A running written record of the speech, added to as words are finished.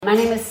My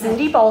name is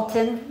Cindi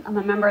Bolton. I'm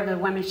a member of the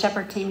Women's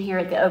Shepherd team here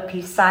at the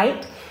OP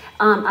site.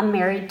 I'm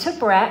married to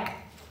Breck,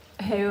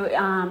 who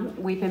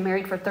we've been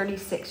married for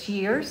 36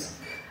 years.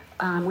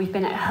 We've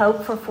been at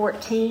Hope for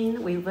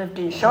 14. We lived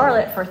in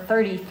Charlotte for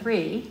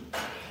 33.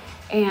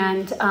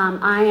 And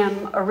I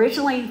am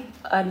originally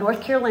a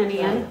North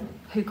Carolinian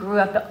who grew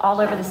up all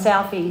over the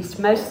Southeast,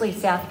 mostly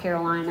South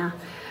Carolina,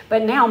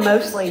 but now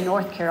mostly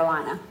North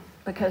Carolina,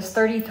 because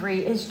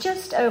 33 is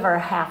just over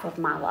half of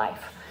my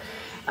life.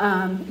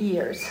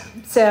 Years.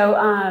 So,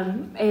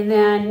 and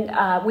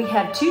then we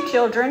have 2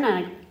 children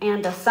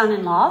and a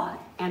son-in-law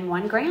and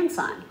 1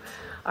 grandson.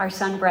 Our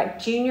son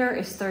Breck Jr.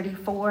 is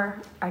 34.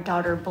 Our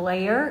daughter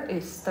Blair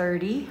is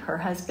 30. Her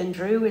husband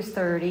Drew is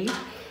 30.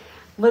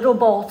 Little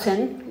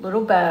Bolton,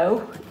 little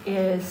Bo,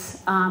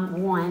 is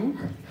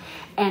 1.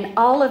 And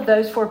all of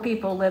those 4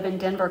 people live in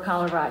Denver,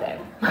 Colorado.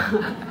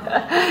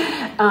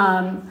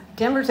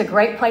 Denver's a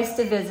great place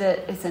to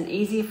visit. It's an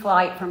easy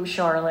flight from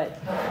Charlotte,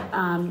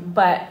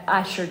 but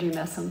I sure do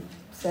miss them.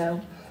 So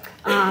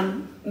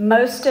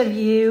most of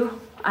you,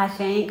 I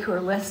think, who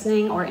are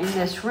listening or in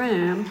this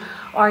room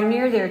are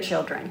near their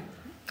children.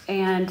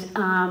 And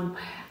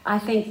I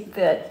think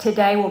that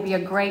today will be a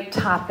great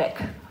topic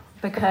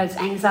because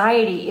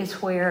anxiety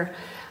is where,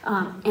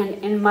 and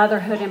in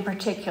motherhood in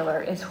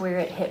particular, is where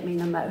it hit me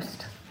the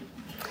most.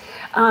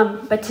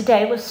 But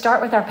today, let's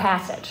start with our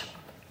passage.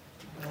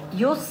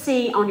 You'll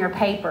see on your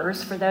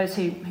papers, for those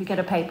who get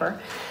a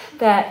paper,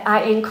 that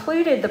I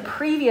included the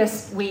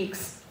previous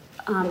week's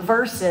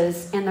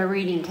verses in the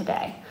reading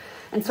today.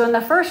 And so in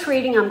the first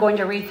reading, I'm going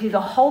to read through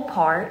the whole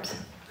part,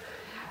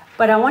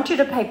 but I want you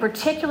to pay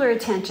particular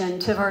attention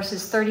to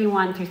verses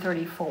 31 through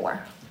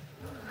 34.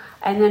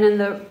 And then in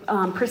the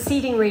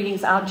preceding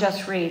readings, I'll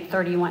just read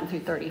 31 through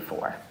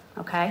 34,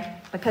 okay?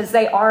 Because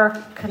they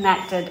are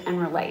connected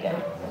and related.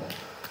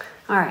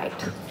 All right.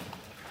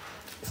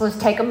 So let's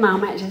take a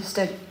moment just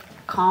to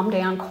calm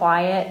down,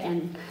 quiet,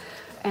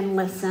 and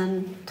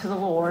listen to the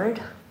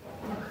Lord.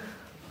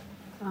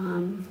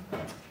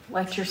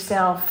 Let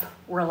yourself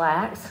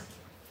relax.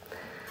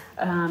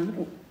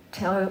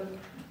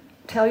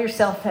 Tell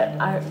yourself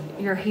that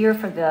you're here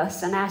for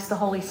this, and ask the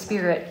Holy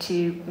Spirit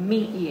to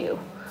meet you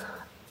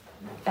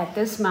at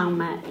this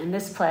moment, in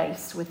this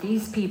place, with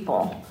these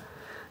people,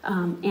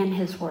 in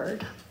His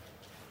Word.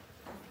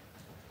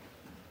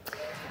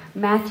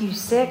 Matthew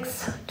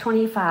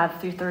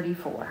 6:25 through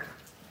 34.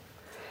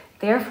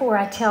 Therefore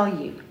I tell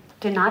you,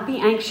 do not be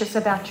anxious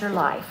about your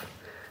life,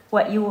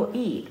 what you will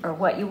eat or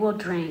what you will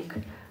drink,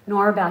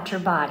 nor about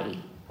your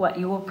body, what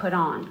you will put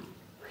on.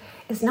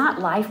 Is not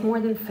life more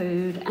than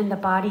food, and the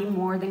body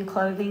more than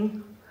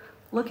clothing?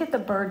 Look at the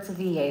birds of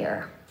the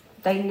air.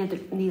 They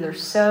neither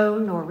sow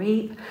nor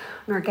reap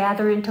nor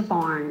gather into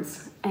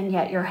barns, and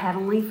yet your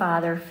heavenly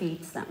Father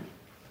feeds them.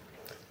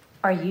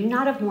 Are you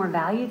not of more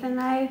value than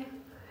they?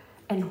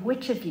 And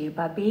which of you,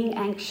 by being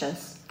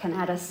anxious, can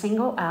add a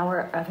single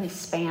hour of his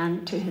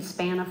span to his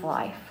span of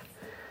life?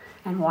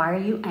 And why are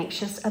you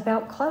anxious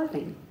about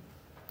clothing?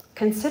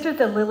 Consider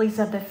the lilies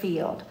of the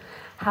field,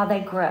 how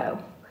they grow.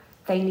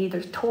 They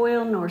neither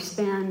toil nor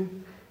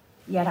spin.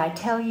 Yet I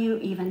tell you,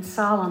 even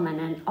Solomon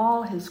in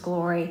all his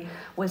glory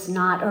was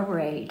not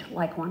arrayed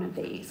like one of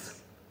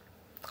these.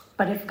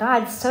 But if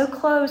God so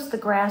clothes the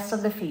grass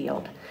of the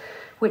field,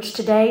 which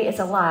today is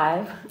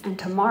alive and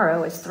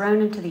tomorrow is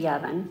thrown into the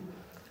oven,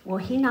 will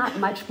He not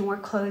much more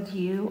clothe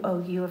you,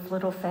 O you of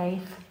little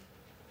faith?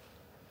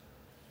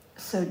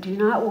 So do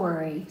not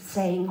worry,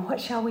 saying,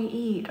 what shall we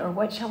eat, or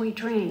what shall we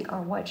drink,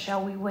 or what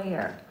shall we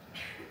wear?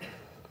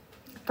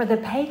 For the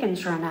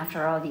pagans run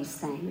after all these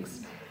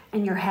things,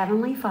 and your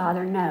heavenly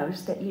Father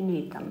knows that you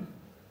need them.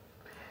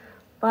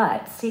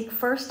 But seek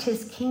first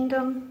His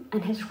kingdom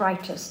and His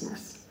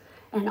righteousness,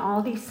 and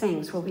all these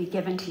things will be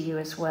given to you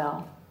as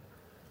well.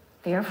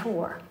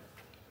 Therefore,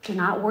 do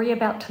not worry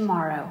about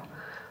tomorrow,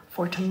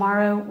 for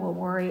tomorrow will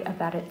worry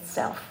about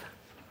itself.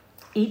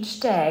 Each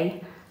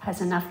day has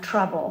enough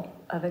trouble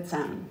of its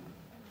own.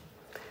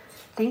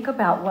 Think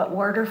about what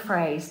word or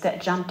phrase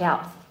that jumped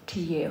out to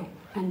you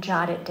and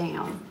jot it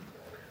down.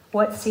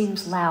 What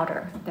seems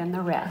louder than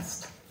the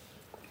rest?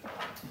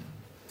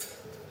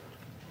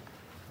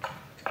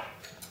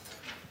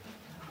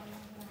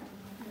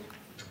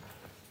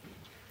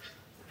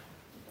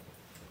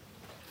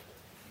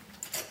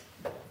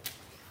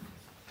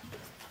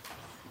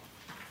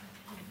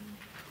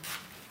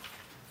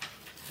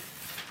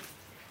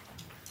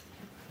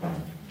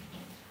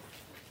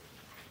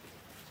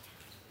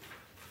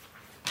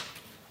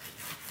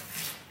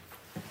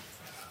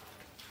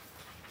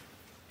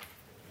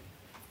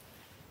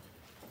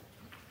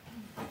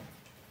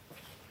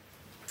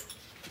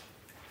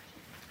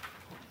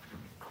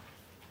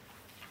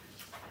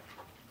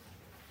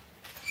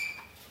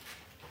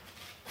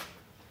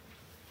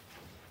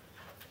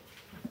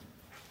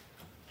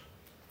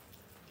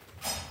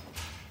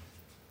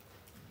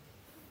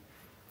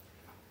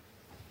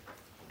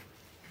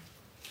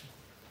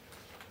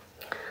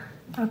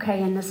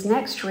 Okay, in this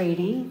next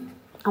reading,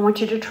 I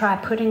want you to try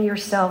placing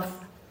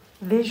yourself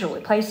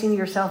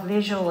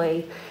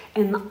visually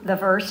In the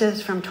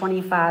verses from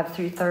 25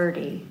 through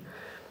 30,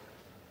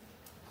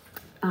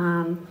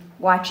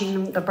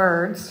 watching the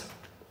birds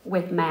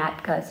with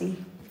Matt Guzzi,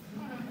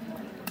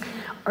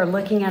 or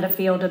looking at a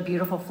field of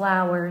beautiful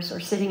flowers, or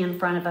sitting in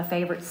front of a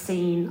favorite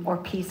scene or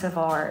piece of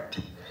art.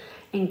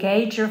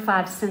 Engage your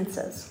 5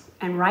 senses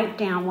and write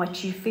down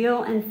what you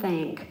feel and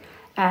think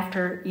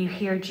after you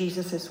hear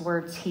Jesus'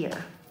 words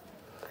here.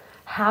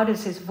 How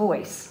does his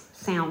voice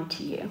sound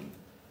to you?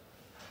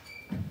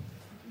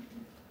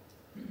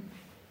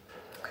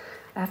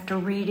 After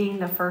reading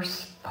the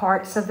first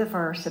parts of the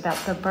verse about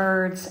the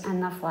birds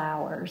and the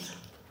flowers,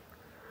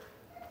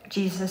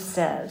 Jesus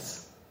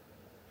says,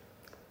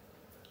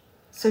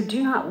 "So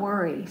do not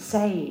worry,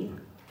 saying,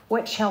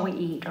 'What shall we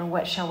eat, or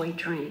what shall we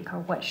drink, or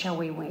what shall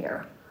we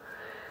wear?'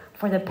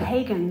 For the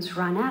pagans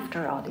run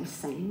after all these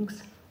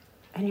things,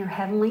 and your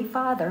heavenly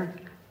Father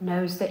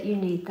knows that you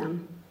need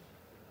them.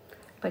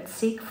 But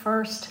seek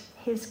first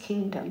his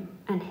kingdom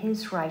and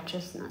his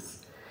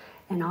righteousness,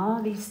 and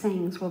all these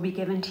things will be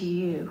given to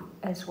you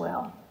as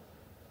well.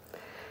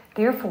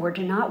 Therefore,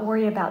 do not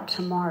worry about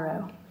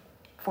tomorrow,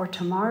 for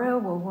tomorrow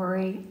will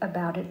worry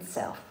about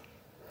itself.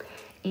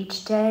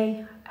 Each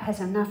day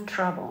has enough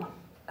trouble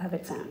of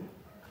its own."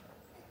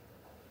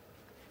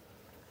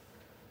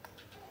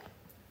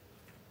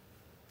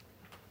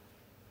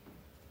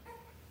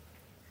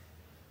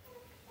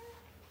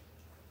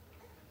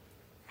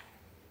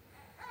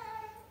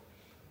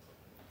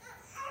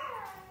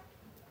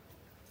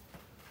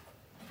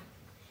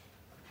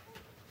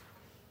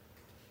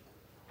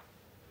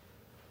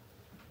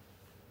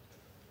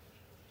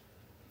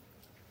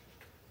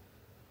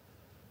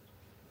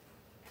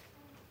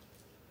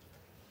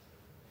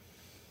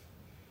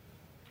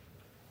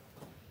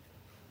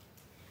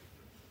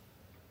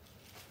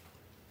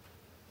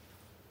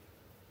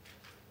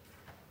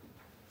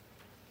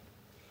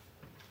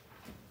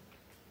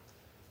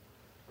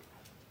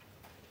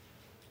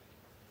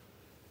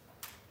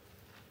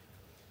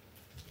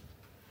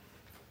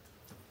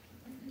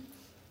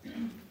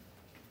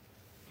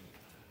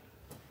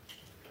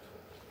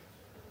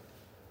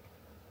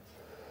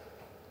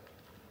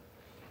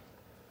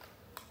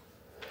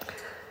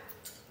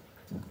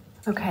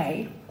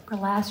 Okay, our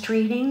last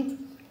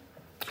reading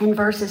in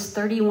verses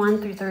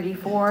 31 through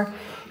 34,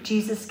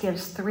 Jesus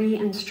gives 3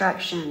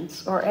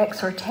 instructions or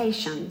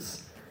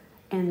exhortations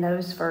in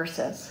those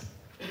verses.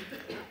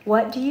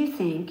 What do you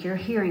think you're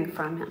hearing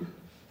from him?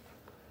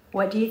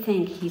 What do you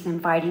think he's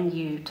inviting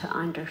you to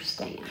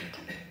understand?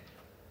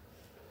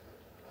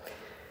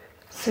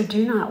 So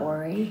do not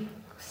worry,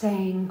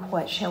 saying,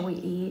 "What shall we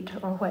eat,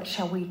 or what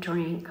shall we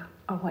drink,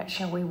 or what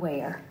shall we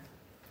wear?"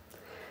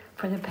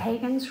 For the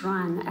pagans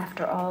run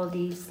after all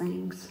these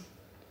things,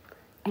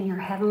 and your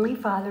heavenly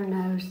Father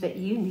knows that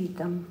you need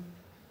them.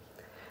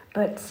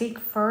 But seek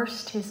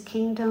first his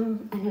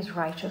kingdom and his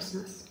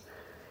righteousness,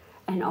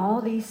 and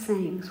all these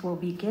things will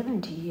be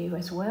given to you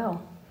as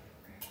well.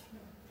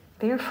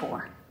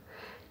 Therefore,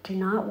 do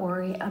not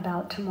worry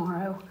about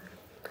tomorrow,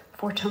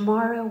 for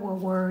tomorrow will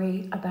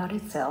worry about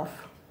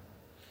itself.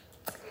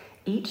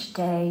 Each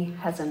day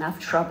has enough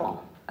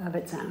trouble of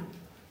its own.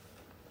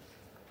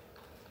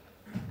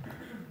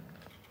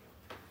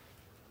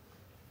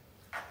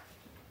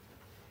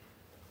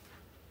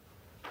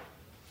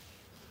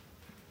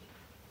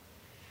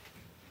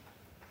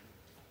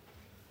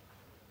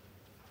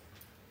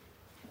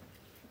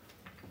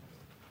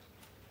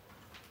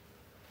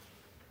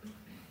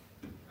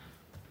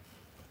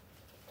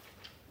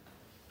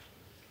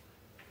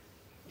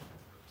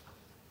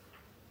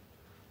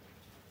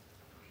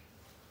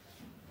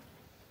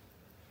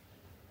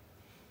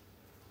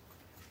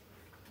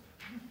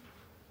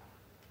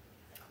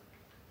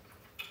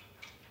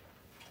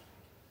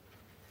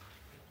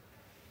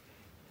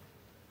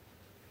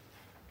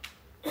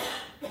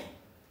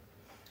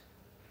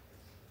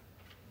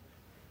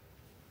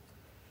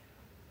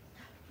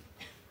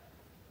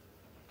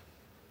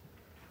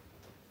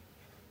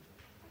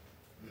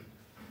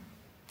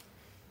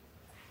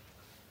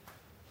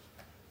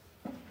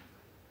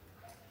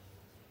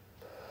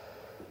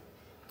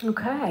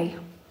 Okay.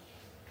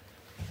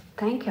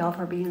 Thank y'all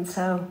for being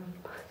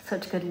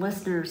such good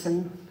listeners,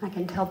 and I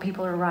can tell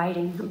people are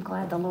writing. I'm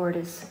glad the Lord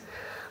is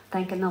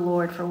thanking the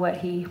Lord for what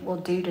he will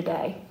do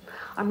today.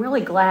 I'm really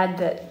glad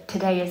that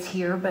today is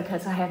here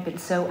because I have been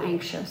so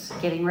anxious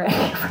getting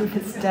ready for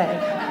this day.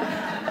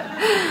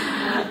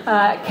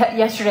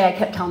 Yesterday I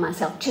kept telling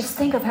myself, just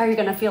think of how you're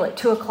going to feel at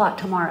 2 o'clock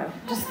tomorrow.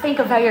 Just think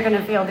of how you're going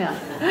to feel then.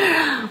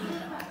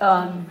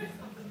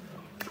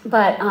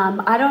 But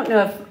I don't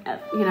know if,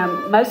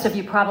 most of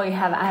you probably I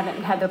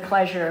haven't had the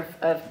pleasure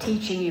of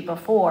teaching you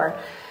before.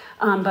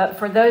 But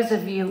for those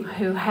of you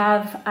who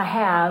have,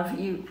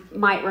 you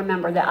might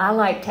remember that I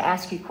like to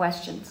ask you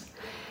questions.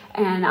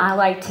 And I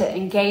like to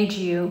engage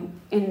you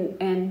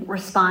in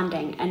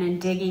responding and in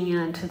digging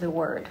into the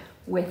Word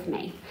with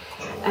me.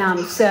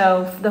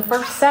 So the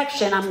first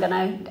section, I'm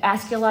going to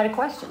ask you a lot of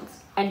questions.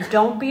 And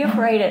don't be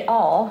afraid at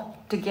all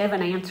to give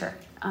an answer.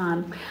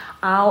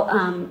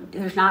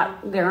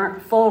 There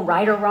aren't full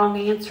right or wrong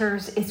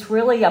answers. It's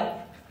really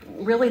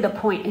really the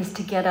point is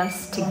to get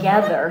us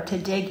together to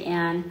dig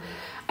in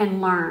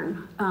and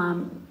learn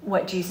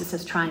what Jesus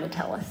is trying to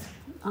tell us.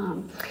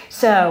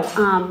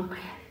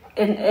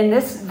 In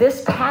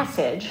this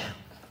passage,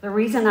 the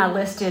reason I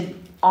listed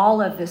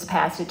all of this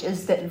passage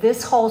is that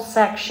this whole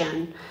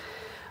section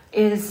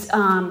is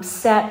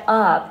set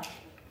up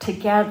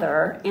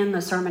together in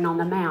the Sermon on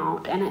the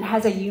Mount, and it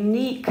has a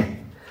unique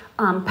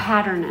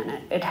pattern in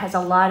it. It has a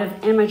lot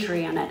of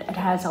imagery in it. It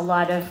has a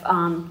lot of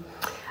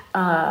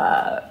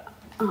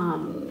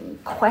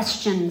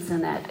questions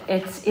in it.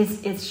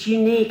 It's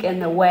unique in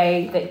the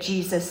way that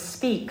Jesus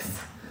speaks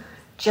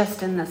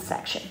just in this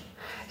section.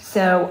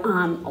 So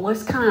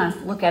let's kind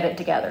of look at it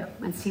together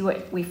and see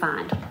what we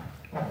find.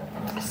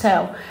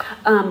 So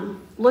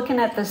looking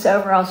at this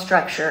overall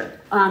structure,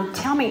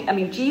 tell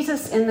me,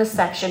 Jesus in this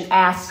section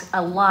asks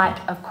a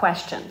lot of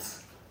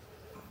questions.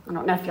 I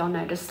don't know if y'all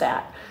noticed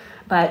that.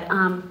 But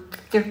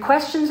there are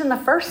questions in the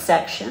first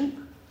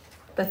section,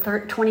 the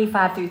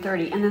 25 through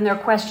 30, and then there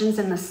are questions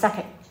in the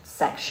second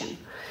section.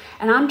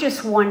 And I'm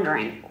just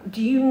wondering,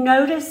 do you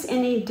notice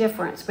any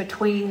difference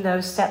between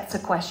those sets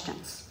of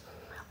questions?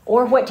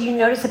 Or what do you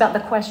notice about the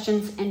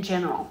questions in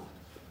general?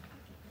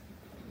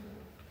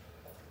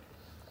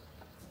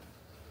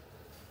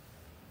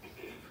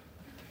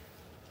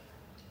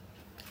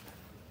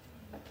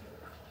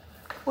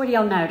 What do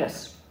y'all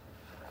notice?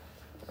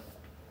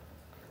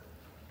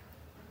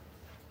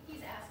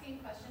 He's asking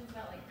questions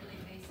about like really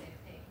basic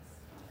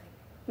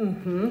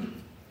things.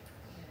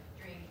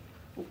 Drink.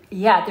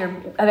 Yeah, they're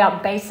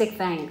about basic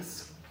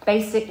things,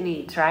 basic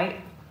needs,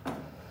 right?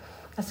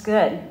 That's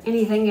good.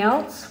 Anything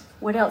else?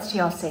 What else do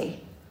y'all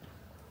see?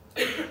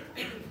 Kind of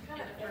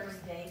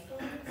everyday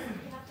things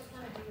you have to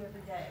kind of do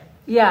every day.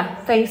 Yeah,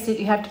 things that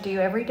you have to do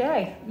every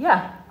day.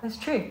 Yeah, that's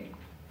true.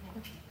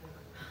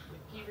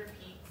 He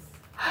repeats,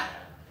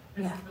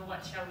 Yeah. the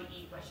what shall we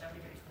eat, what shall we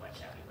drink, what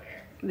shall we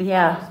wear.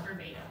 Yeah. Almost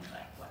verbatim,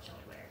 but what shall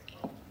we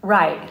wear?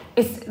 Right.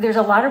 There's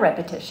a lot of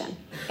repetition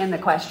in the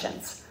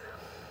questions.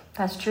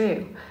 That's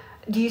true.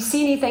 Do you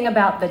see anything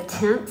about the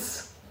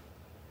tense?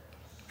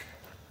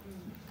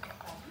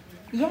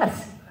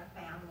 Yes.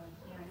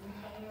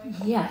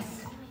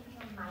 Yes.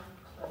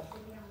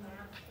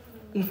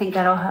 You think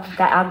that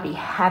I'd be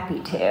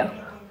happy to.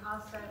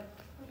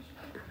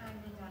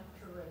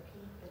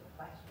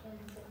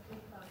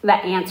 The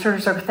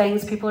answers or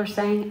things people are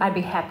saying, I'd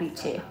be happy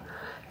to.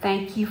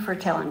 Thank you for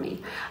telling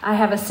me. I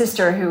have a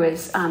sister who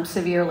is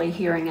severely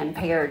hearing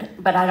impaired,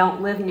 but I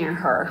don't live near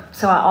her,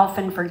 so I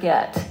often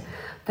forget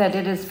that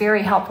it is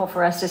very helpful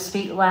for us to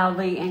speak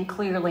loudly and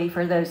clearly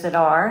for those that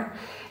are,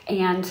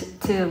 and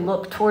to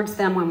look towards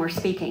them when we're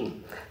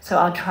speaking. So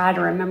I'll try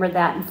to remember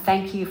that, and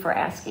thank you for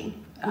asking.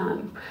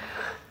 I'm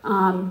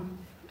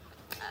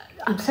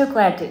so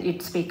glad that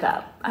you'd speak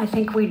up. I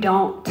think we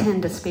don't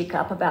tend to speak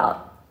up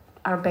about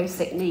our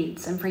basic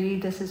needs, and for you,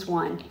 this is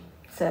one.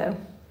 So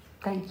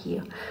thank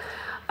you.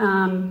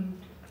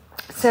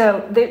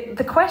 So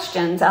the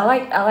questions, I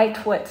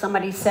liked what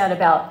somebody said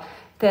about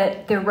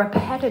that they're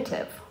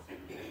repetitive.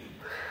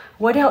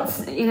 What else?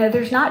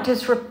 There's not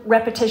just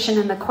repetition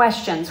in the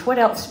questions. What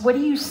else? What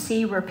do you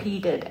see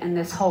repeated in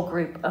this whole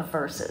group of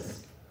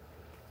verses?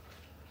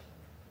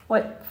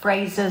 What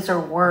phrases or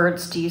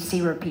words do you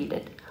see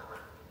repeated?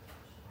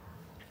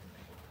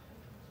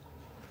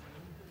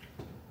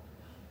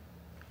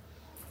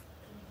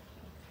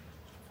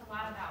 It's a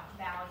lot about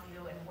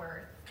value and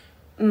worth.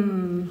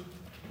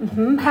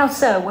 Mm-hmm. How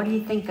so? What are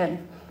you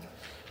thinking?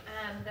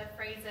 The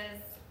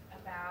phrases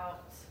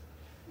about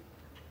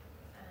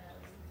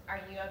are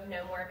you of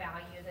no more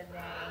value than they?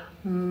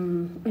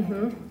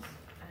 Mm-hmm.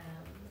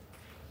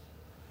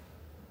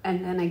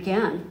 And then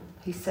again,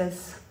 he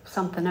says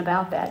something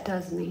about that,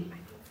 doesn't he?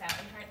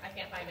 I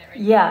can't find it right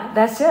Yeah,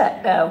 that's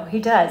it, though. He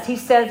does. He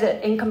says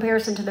it in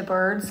comparison to the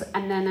birds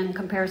and then in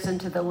comparison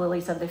to the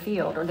lilies of the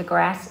field or the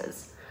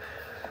grasses.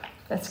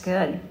 That's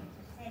good.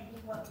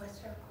 Cindi, what was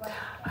her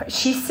question?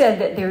 She said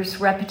that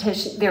there's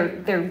repetition,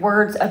 there are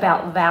words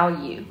about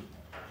value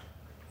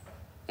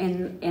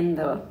in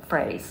the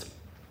phrase.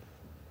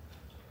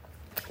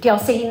 Do y'all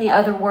see any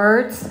other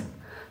words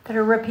that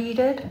are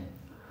repeated?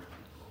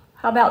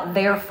 How about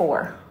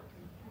therefore?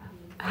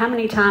 How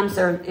many times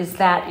is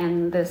that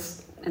in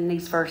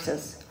these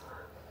verses?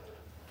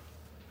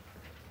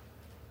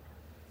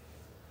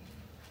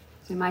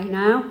 Does anybody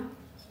know?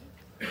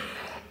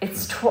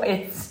 It's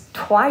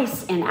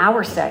twice in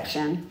our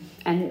section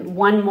and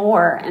one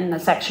more in the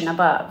section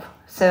above.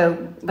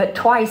 So, but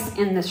twice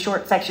in the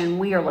short section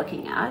we are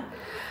looking at.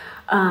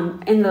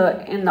 In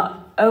the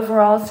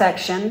overall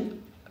section,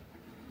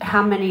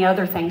 how many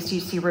other things do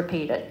you see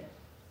repeated?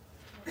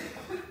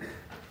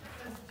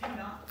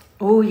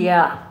 Oh,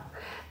 yeah.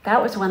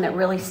 That was one that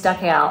really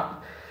stuck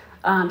out.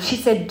 She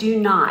said, do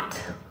not.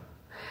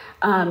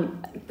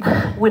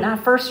 When I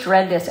first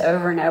read this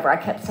over and over, I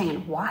kept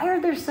saying, why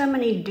are there so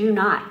many do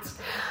nots?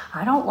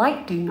 I don't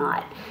like do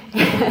not.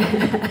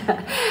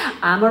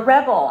 I'm a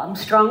rebel. I'm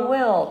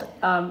strong-willed.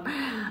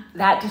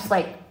 That just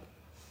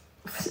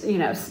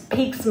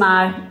piques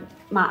my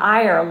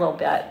ire a little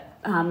bit.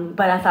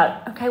 But I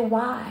thought, okay,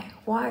 why?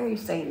 Why are you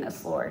saying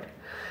this, Lord?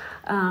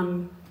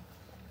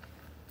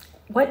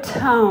 What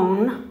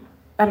tone?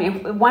 I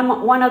mean,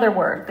 one other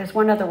word. There's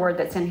one other word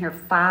that's in here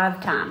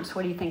 5 times.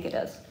 What do you think it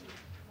is?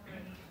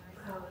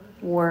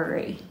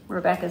 Worry.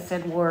 Rebecca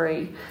said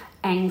worry.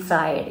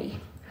 Anxiety.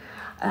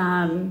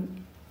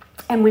 And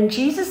when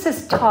Jesus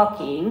is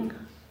talking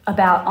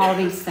about all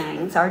these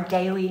things, our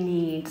daily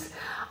needs,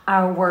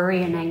 our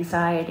worry and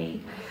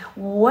anxiety,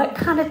 what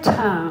kind of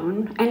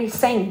tone, and he's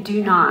saying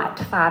do not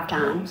 5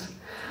 times,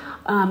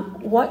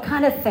 what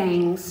kind of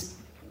things,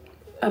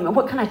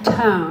 what kind of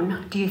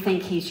tone do you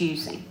think he's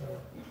using?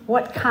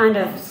 What kind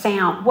of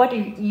sound, what are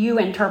you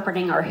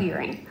interpreting or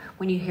hearing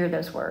when you hear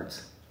those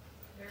words?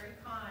 Very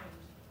kind,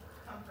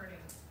 comforting.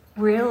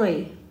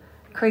 Really?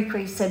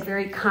 Cree said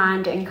very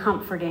kind and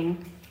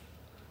comforting.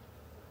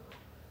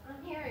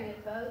 I'm hearing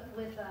it both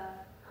with a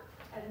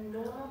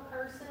normal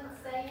person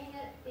saying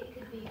it. It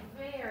could be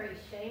very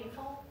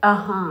shameful,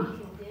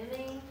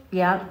 condemning.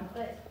 Yep.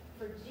 But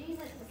for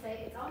Jesus to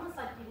say, it's almost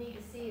like you need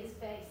to see his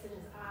face and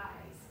his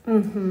eyes.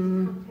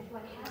 Mm-hmm.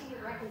 Like, how do you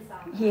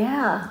reconcile that?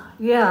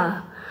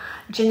 Yeah.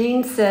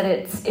 Janine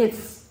said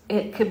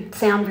it could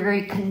sound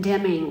very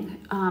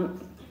condemning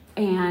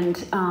and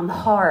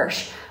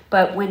harsh.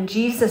 But when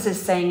Jesus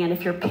is saying it,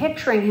 if you're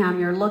picturing him,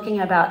 you're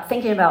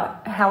thinking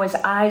about how his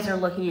eyes are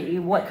looking at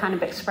you, what kind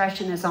of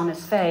expression is on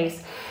his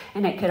face,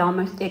 and it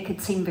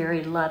could seem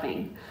very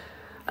loving.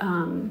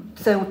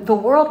 So the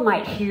world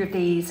might hear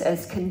these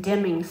as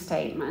condemning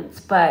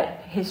statements,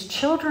 but his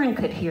children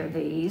could hear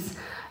these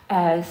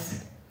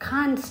as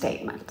kind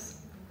statements.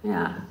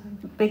 Yeah,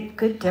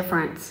 good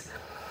difference.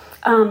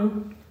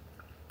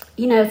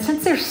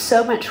 Since there's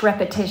so much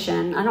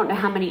repetition, I don't know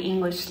how many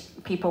English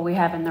people we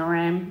have in the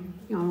room.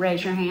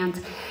 Raise your hands.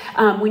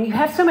 When you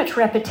have so much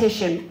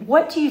repetition,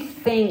 what do you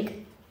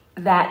think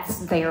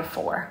that's there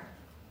for?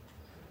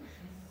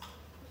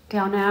 Do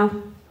y'all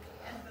know?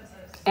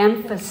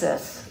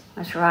 Emphasis.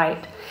 That's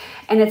right.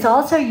 And it's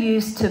also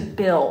used to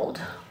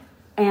build.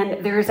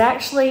 And there's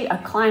actually a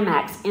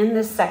climax in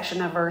this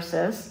section of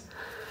verses.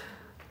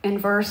 In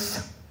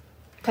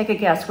take a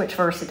guess which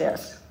verse it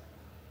is.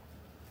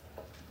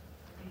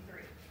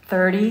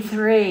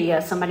 33. Yeah,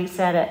 somebody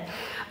said it.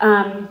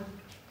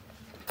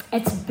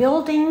 It's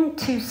building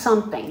to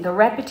something. The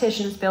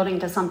repetition is building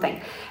to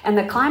something. And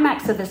the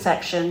climax of the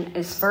section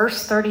is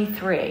verse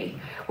 33,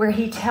 where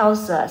he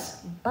tells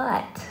us,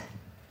 but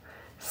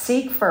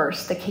seek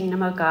first the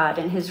kingdom of God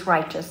and his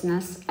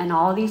righteousness, and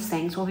all these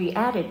things will be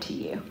added to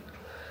you.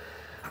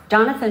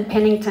 Jonathan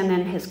Pennington,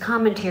 in his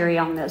commentary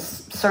on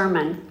this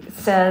sermon,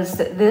 says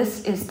that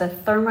this is the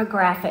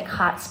thermographic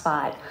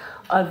hotspot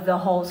of the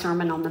whole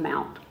Sermon on the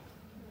Mount.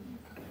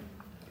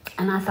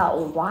 And I thought,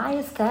 well, why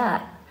is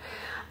that?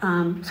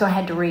 So I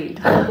had to read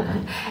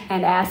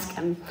and ask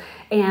him.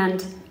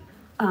 And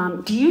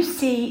do you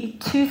see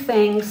 2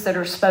 things that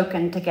are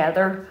spoken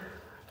together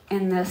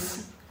in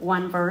this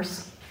one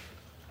verse?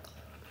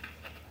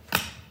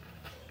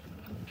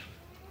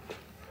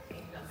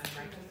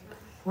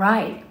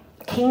 Right.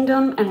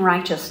 Kingdom and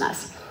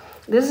righteousness.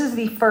 This is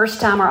the first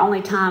time or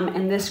only time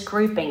in this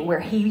grouping where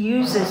he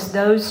uses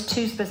those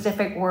 2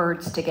 specific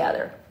words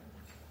together.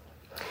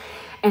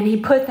 And he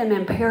put them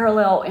in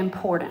parallel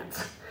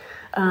importance.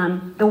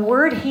 The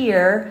word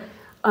here,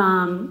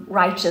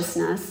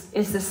 righteousness,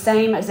 is the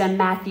same as in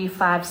Matthew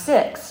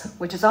 5:6,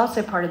 which is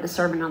also part of the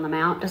Sermon on the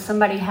Mount. Does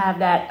somebody have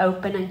that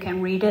open and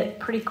can read it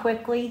pretty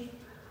quickly?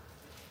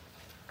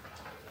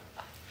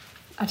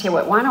 I'll tell you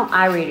what, why don't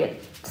I read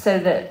it so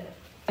that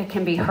it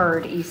can be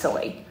heard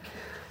easily.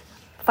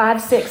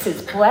 5:6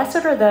 is,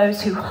 blessed are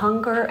those who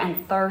hunger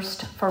and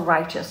thirst for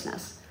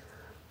righteousness,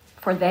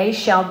 for they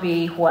shall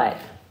be what?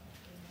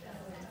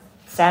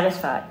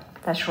 Satisfied.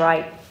 That's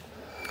right.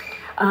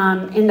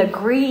 In the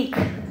Greek,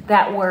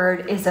 that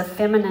word is a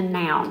feminine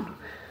noun,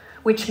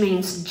 which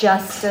means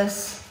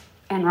justice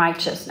and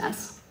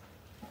righteousness.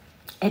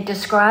 It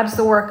describes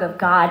the work of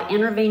God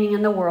intervening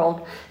in the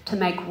world to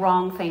make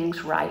wrong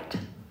things right.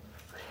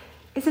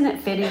 Isn't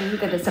it fitting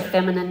that it's a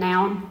feminine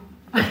noun?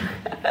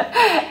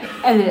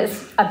 And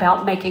it's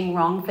about making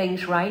wrong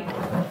things right?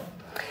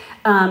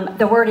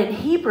 The word in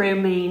Hebrew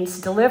means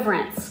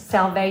deliverance,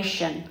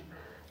 salvation,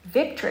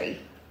 victory.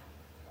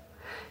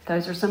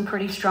 Those are some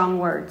pretty strong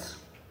words.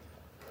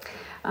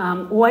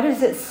 What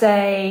does it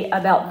say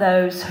about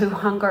those who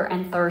hunger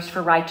and thirst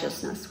for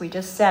righteousness? We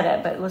just said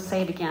it, but let's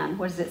say it again.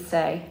 What does it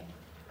say?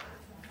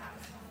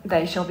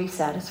 They shall be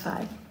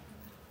satisfied.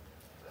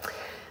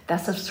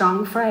 That's a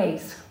strong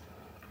phrase.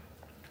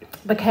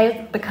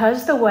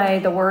 Because the way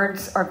the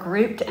words are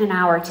grouped in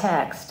our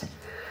text,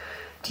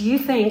 do you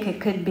think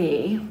it could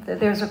be that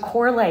there's a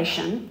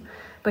correlation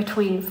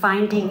between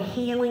finding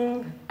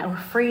healing or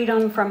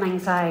freedom from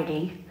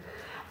anxiety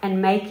and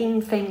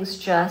making things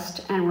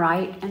just and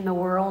right in the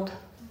world?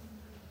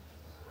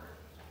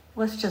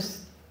 Let's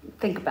just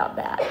think about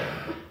that.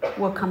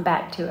 We'll come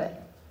back to it.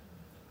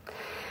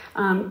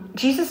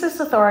 Jesus'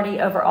 authority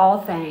over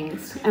all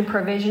things and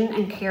provision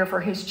and care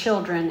for his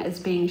children is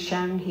being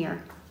shown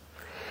here.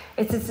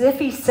 It's as if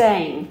he's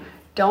saying,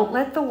 Don't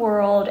let the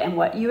world and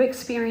what you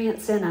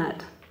experience in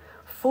it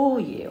fool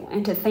you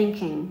into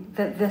thinking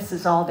that this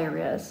is all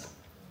there is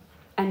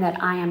and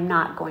that I am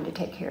not going to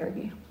take care of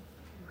you.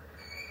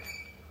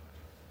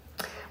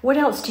 What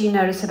else do you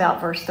notice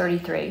about verse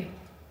 33?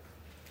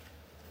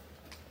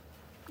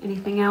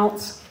 Anything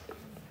else?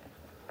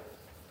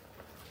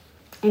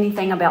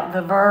 Anything about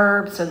the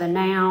verbs or the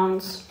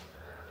nouns?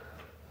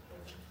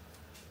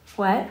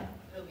 What?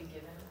 It'll be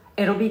given.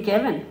 It'll be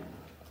given.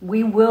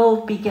 We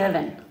will be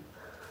given.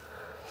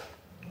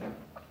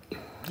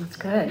 That's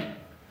good.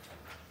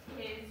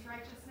 His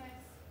righteousness.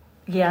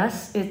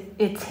 Yes,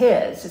 it's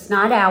his. It's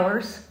not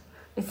ours.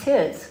 It's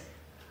his.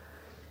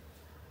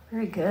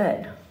 Very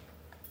good.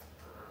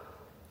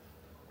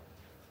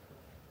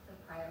 The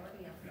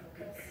priority of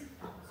focus.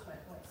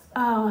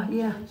 Oh,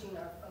 yeah. Changing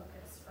our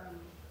focus from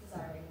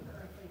desiring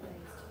earthly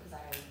things to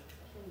desiring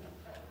kingdom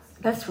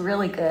things. That's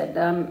really good.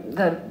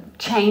 The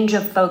change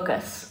of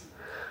focus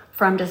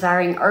from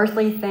desiring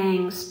earthly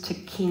things to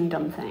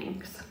kingdom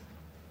things.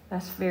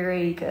 That's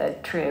very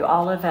good. True.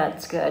 All of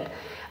that's good.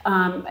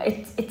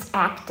 It's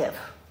active.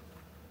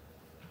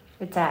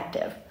 It's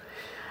active.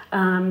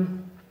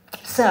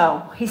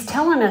 So he's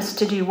telling us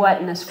to do what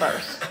in this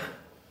verse?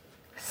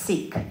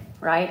 Seek,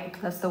 right?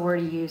 That's the word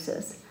he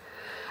uses.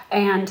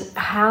 And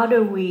what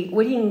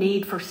do you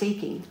need for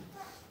seeking?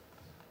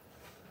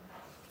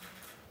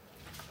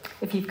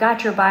 If you've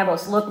got your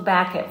Bibles, look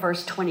back at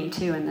verse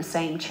 22 in the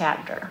same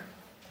chapter.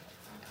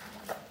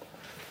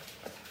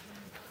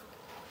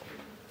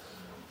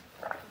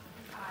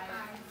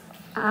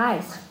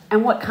 Eyes.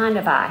 And what kind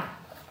of eye?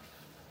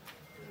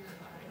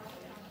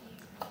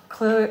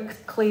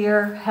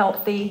 Clear,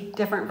 healthy.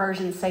 Different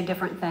versions say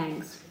different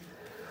things.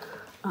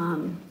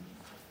 But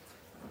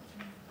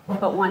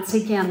once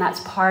again, that's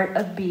part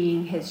of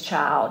being his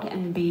child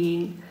and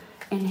being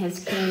in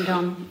his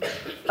kingdom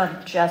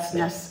of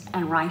justness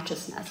and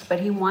righteousness.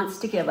 But he wants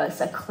to give us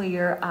a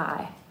clear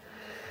eye.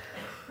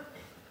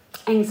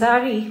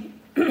 Anxiety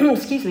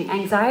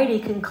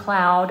can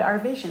cloud our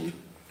vision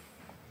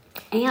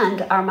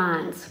and our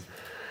minds.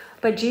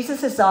 But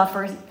Jesus is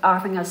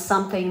offering us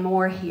something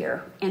more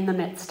here in the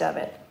midst of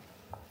it.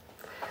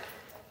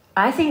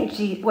 I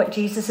think what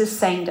Jesus is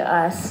saying to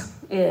us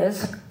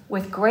is,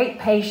 with great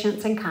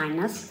patience and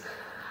kindness,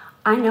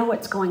 I know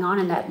what's going on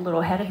in that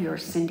little head of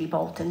yours, Cindi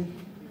Bolton.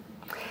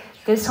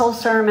 This whole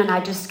sermon I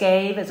just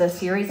gave is a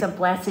series of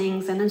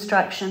blessings and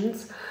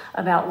instructions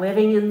about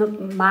living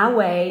in my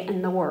way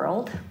in the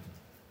world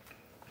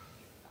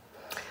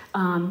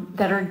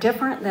that are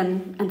different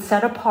than and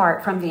set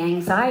apart from the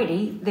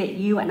anxiety that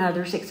you and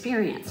others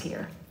experience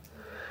here.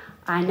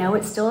 I know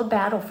it's still a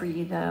battle for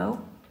you,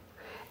 though,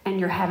 and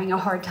you're having a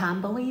hard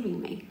time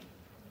believing me,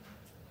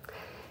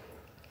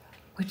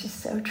 which is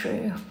so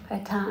true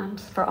at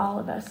times for all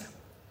of us.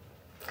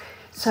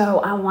 So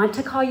I want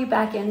to call you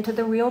back into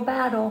the real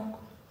battle,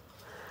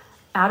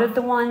 out of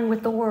the one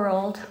with the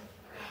world,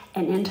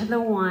 and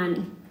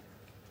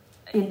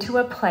into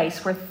a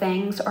place where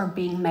things are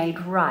being made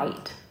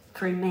right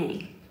through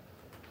me.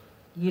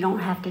 You don't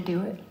have to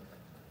do it.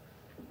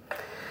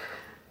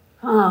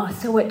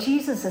 So what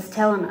Jesus is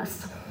telling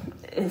us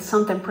is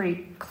something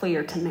pretty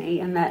clear to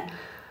me, in that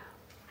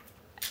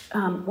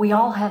we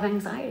all have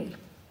anxiety.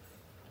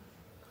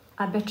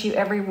 I bet you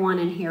everyone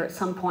in here at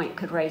some point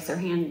could raise their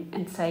hand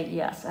and say,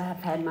 yes, I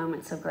have had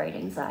moments of great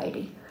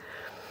anxiety.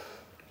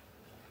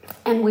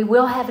 And we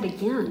will have it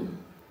again.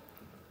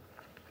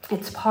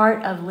 It's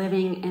part of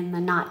living in the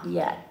not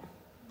yet.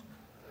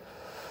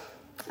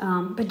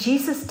 But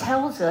Jesus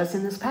tells us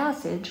in this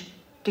passage,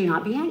 do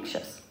not be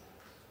anxious.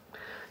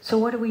 So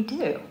what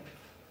do?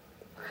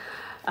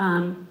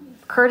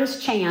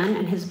 Curtis Chan,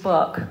 in his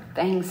book,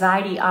 The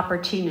Anxiety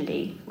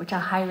Opportunity, which I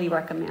highly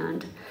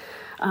recommend,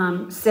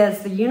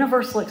 says the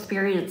universal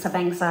experience of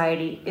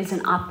anxiety is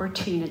an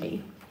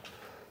opportunity,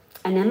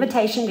 an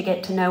invitation to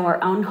get to know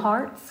our own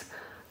hearts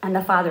and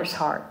the Father's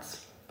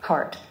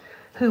heart,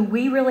 who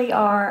we really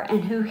are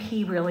and who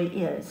he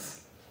really is.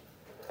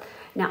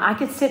 Now, I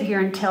could sit here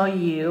and tell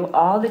you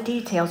all the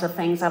details of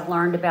things I've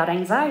learned about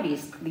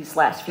anxieties these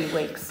last few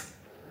weeks.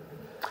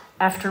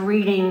 After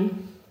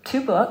reading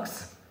 2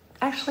 books,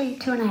 actually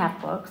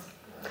 2.5 books,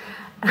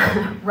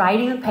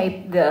 writing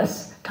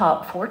this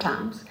talk 4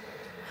 times,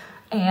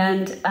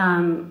 and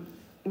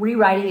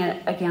rewriting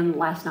it again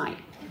last night.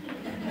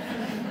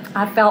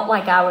 I felt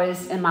like I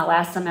was in my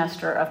last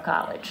semester of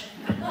college.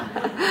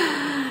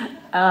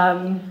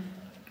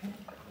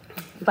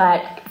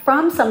 But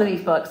from some of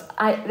these books,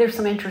 there's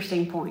some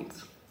interesting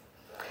points.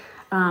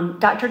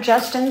 Dr.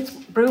 Justin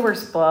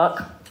Brewer's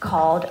book,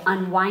 called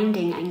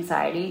Unwinding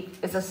Anxiety,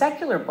 is a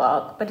secular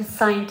book, but it's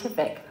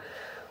scientific.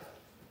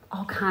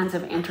 All kinds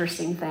of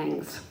interesting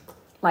things,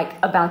 like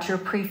about your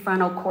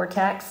prefrontal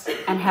cortex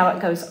and how it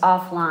goes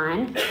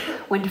offline.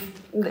 When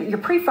your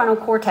prefrontal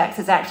cortex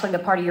is actually the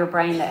part of your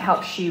brain that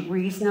helps you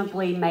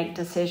reasonably make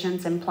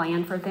decisions and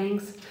plan for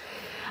things.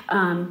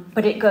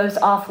 But it goes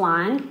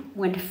offline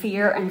when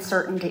fear and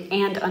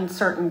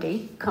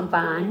uncertainty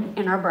combine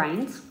in our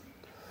brains.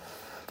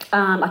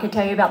 I can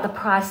tell you about the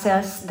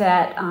process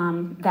that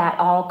that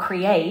all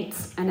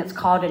creates, and it's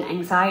called an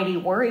anxiety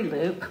worry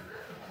loop.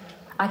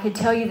 I could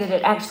tell you that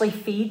it actually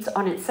feeds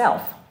on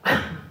itself.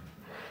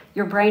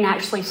 Your brain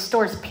actually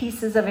stores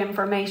pieces of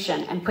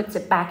information and puts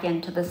it back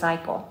into the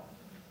cycle.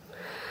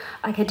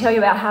 I can tell you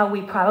about how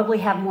we probably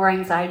have more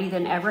anxiety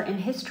than ever in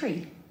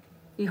history.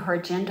 You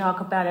heard Jen talk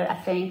about it, I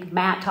think.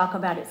 Matt talk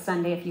about it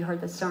Sunday if you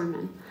heard the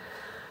sermon.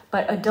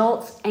 But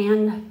adults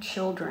and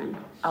children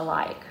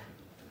alike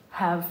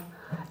have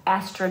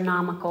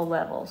astronomical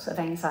levels of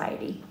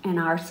anxiety in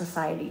our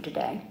society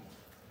today.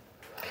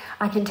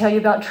 I can tell you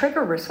about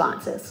trigger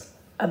responses,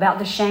 about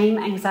the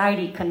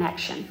shame-anxiety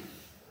connection.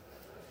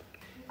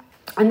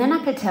 And then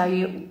I could tell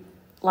you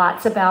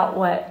lots about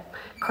what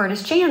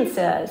Curtis Chan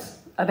says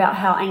about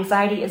how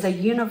anxiety is a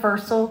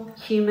universal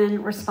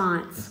human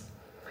response.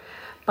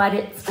 But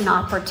it's an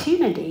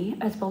opportunity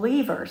as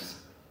believers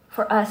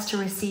for us to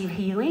receive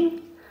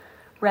healing,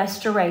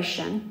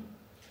 restoration,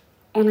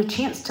 and a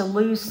chance to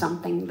lose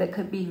something that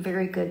could be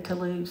very good to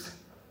lose.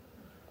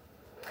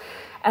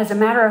 As a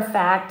matter of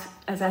fact,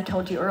 as I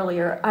told you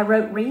earlier, I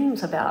wrote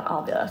reams about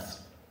all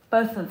this,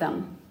 both of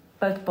them,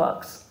 both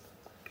books.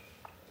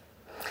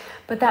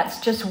 But that's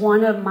just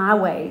one of my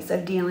ways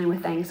of dealing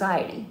with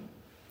anxiety.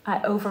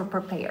 I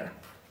over-prepare.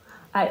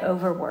 I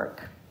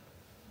overwork.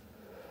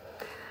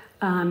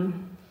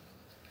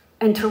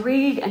 And to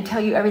read and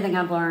tell you everything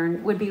I've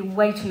learned would be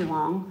way too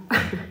long,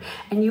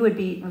 and you would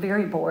be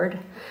very bored.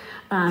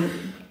 I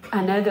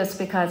know this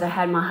because I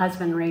had my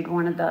husband read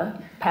one of the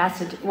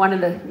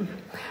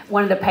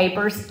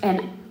papers,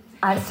 and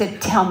I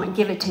said, "Tell me,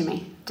 give it to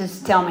me,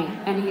 just tell me."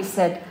 And he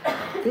said,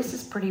 "This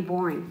is pretty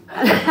boring."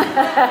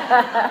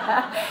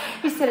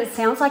 He said, "It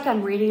sounds like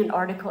I'm reading an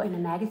article in a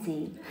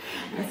magazine."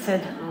 I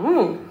said,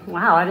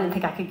 "Wow, I didn't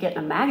think I could get in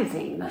a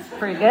magazine. That's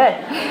pretty good."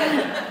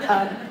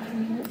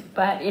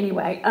 But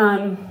anyway,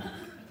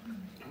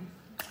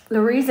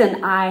 the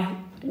reason I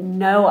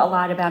know a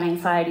lot about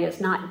anxiety is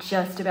not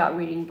just about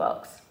reading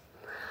books.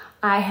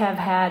 I have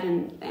had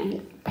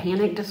a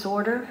panic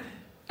disorder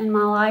in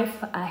my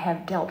life. I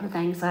have dealt with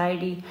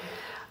anxiety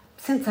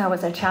since I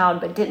was a child,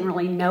 but didn't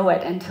really know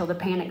it until the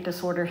panic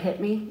disorder hit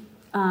me.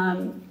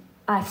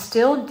 I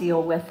still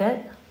deal with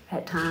it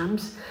at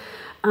times.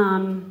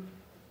 And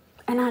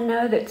I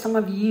know that some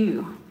of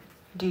you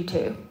do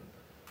too.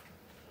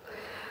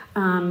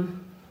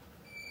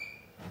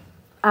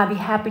 I'd be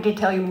happy to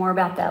tell you more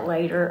about that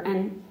later,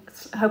 and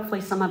hopefully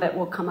some of it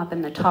will come up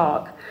in the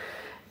talk.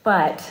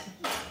 But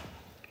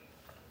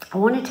I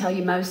want to tell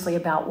you mostly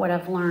about what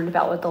I've learned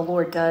about what the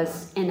Lord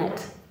does in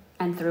it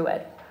and through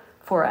it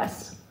for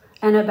us,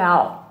 and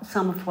about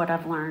some of what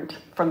I've learned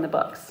from the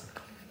books.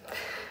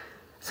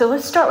 So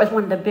let's start with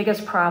one of the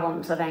biggest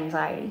problems of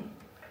anxiety.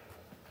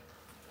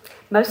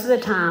 Most of the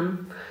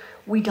time,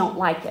 we don't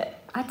like it.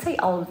 I'd say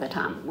all of the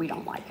time, we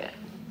don't like it.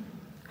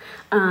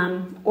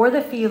 Or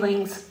the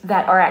feelings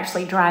that are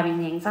actually driving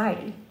the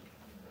anxiety.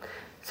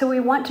 So we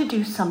want to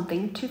do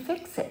something to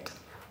fix it.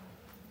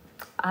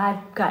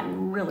 I've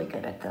gotten really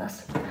good at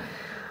this.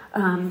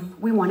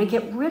 We want to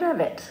get rid of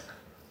it.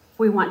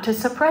 We want to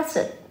suppress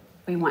it.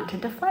 We want to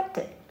deflect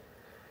it.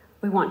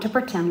 We want to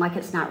pretend like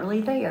it's not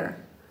really there.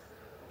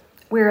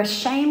 We're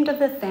ashamed of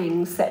the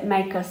things that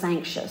make us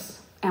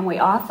anxious, and we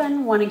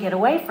often want to get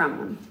away from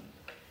them.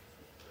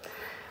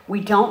 We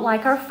don't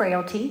like our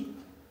frailty.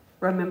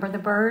 Remember the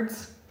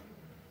birds?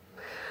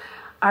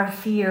 Our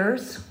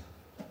fears,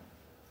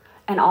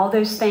 and all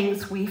those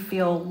things we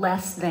feel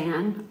less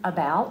than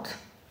about.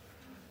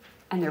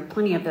 And there are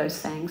plenty of those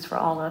things for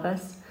all of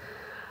us,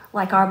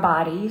 like our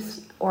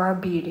bodies, or our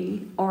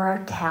beauty, or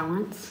our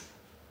talents.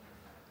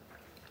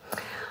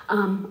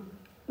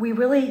 We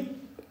really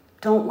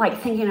don't like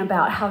thinking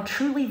about how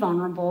truly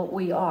vulnerable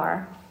we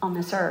are on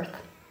this earth,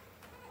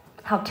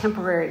 how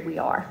temporary we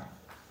are.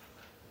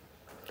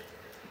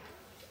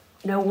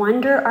 No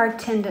wonder our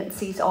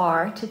tendencies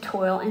are to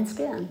toil and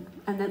spin,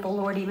 and that the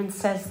Lord even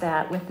says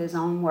that with his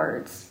own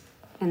words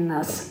in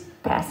this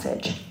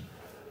passage.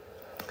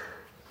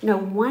 No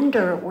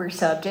wonder we're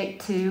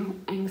subject to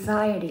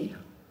anxiety.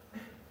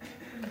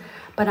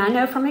 But I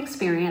know from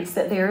experience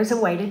that there is a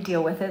way to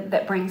deal with it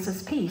that brings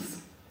us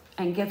peace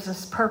and gives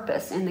us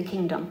purpose in the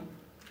kingdom.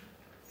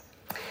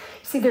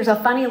 See, there's a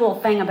funny little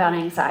thing about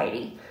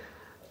anxiety.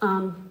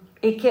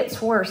 It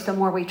gets worse the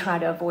more we try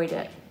to avoid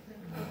it.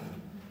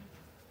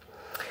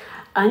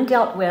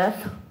 Undealt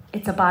with,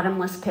 it's a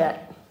bottomless pit,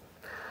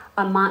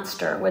 a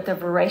monster with a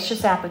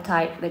voracious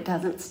appetite that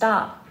doesn't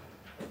stop.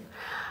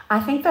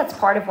 I think that's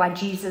part of why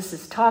Jesus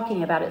is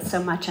talking about it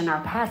so much in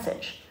our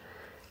passage.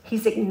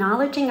 He's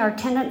acknowledging our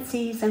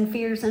tendencies and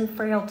fears and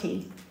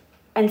frailty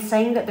and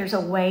saying that there's a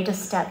way to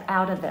step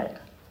out of it.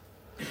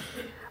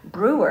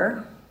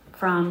 Brewer,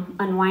 from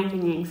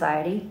Unwinding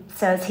Anxiety,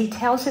 says he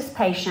tells his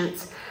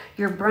patients,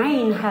 your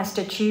brain has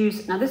to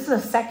choose. Now, this is a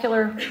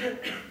secular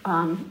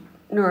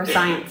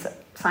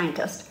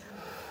neuroscientist.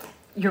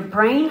 Your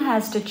brain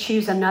has to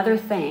choose another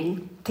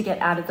thing to get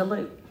out of the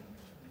loop.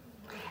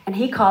 And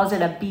he calls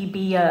it a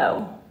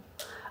BBO,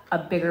 a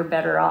bigger,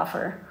 better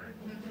offer.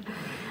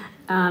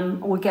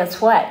 Well, guess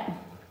what?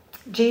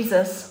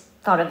 Jesus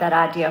thought of that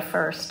idea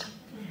first.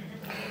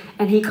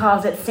 And he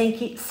calls it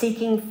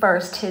seeking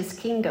first his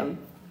kingdom,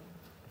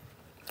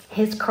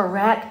 his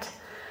correct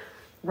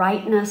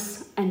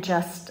rightness and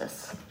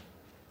justice.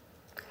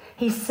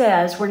 He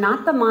says, we're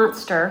not the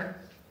monster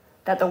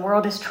that the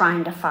world is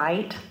trying to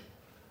fight.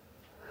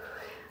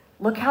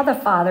 Look how the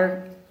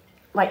Father,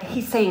 like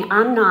he's saying,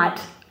 I'm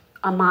not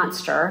a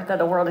monster that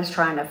the world is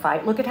trying to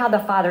fight. Look at how the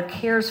Father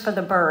cares for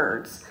the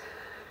birds.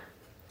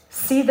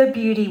 See the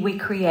beauty we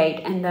create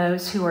in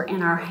those who are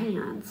in our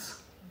hands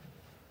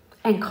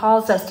and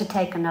calls us to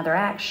take another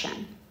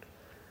action.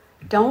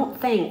 Don't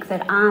think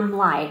that I'm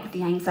like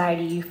the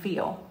anxiety you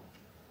feel.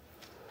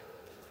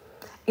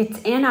 It's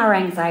in our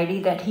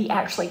anxiety that he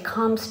actually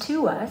comes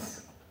to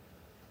us.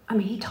 I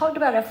mean, he talked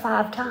about it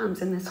 5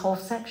 times in this whole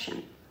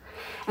section.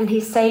 And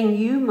he's saying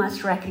you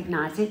must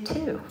recognize it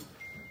too.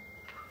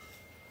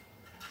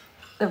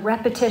 The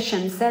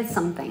repetition says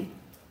something.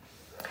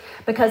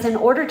 Because in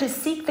order to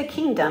seek the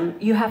kingdom,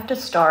 you have to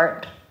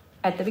start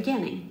at the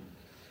beginning,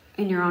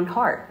 in your own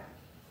heart.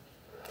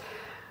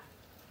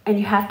 And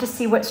you have to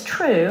see what's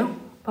true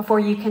before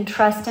you can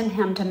trust in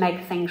him to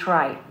make things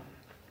right.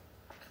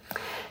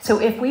 So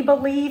if we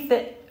believe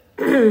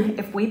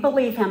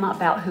him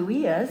about who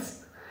he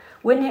is,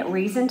 wouldn't it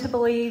reason to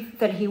believe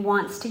that he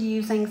wants to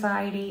use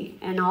anxiety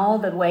and all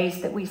the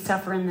ways that we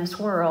suffer in this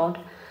world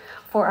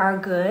for our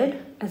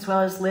good, as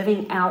well as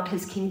living out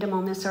his kingdom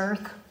on this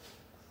earth?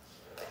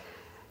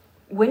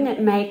 Wouldn't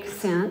it make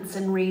sense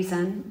and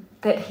reason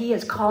that he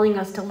is calling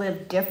us to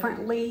live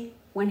differently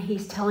when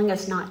he's telling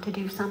us not to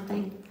do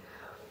something?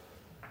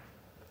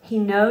 He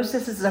knows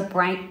this is a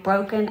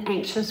broken,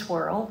 anxious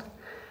world,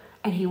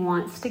 and he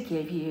wants to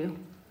give you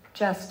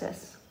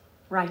justice,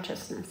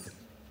 righteousness.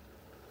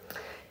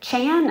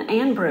 Chan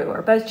and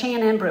Brewer, both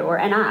Chan and Brewer,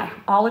 and I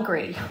all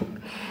agree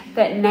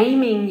that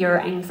naming your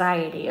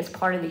anxiety is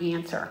part of the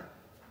answer.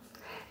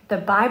 The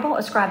Bible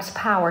ascribes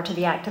power to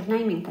the act of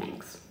naming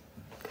things.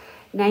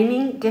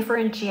 Naming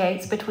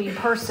differentiates between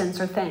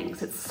persons or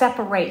things. It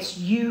separates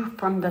you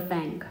from the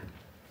thing.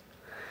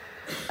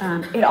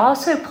 It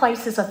also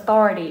places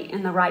authority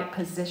in the right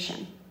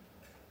position.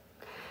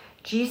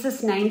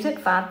 Jesus names it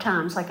 5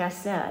 times, like I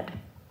said.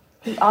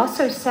 He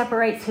also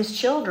separates his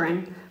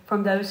children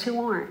from those who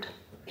aren't,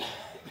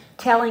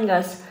 telling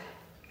us,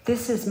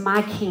 this is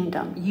my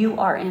kingdom. You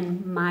are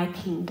in my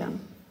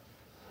kingdom.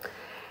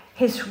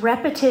 His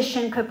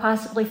repetition could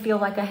possibly feel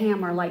like a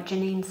hammer, like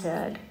Janine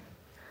said.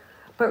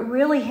 But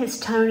really his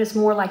tone is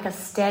more like a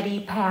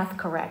steady path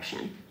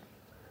correction,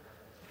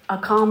 a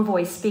calm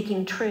voice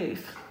speaking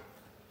truth,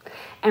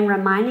 and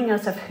reminding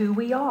us of who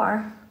we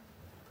are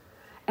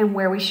and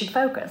where we should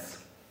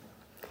focus.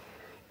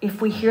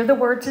 If we hear the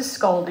words as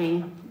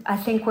scolding, I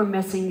think we're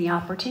missing the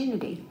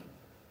opportunity.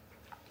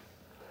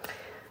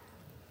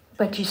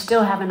 But you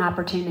still have an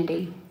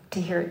opportunity to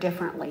hear it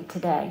differently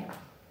today.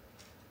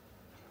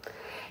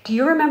 Do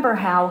you remember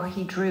how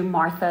he drew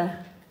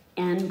Martha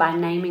in by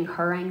naming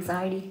her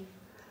anxiety?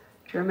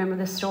 Do you remember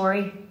the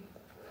story?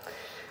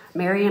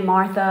 Mary and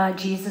Martha,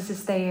 Jesus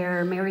is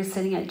there. Mary's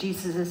sitting at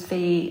Jesus'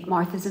 feet.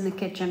 Martha's in the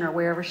kitchen or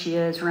wherever she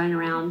is, running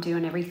around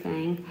doing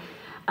everything.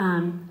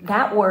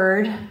 That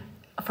word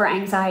for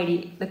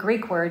anxiety, the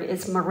Greek word,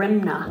 is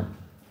merimna.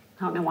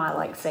 I don't know why I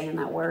like saying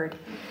that word.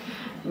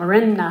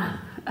 Merimna.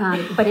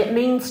 But it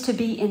means to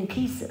be in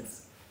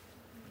pieces.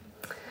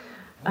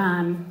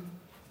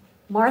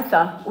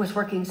 Martha was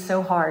working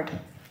so hard.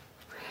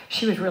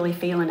 She was really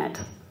feeling it,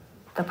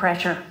 the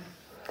pressure.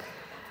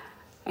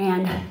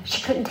 And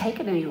she couldn't take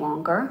it any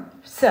longer.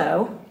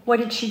 So, what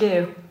did she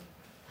do?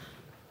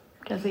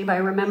 Does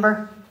anybody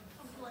remember?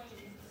 Complain.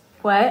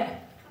 What?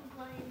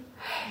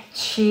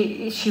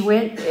 Complain. She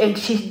went and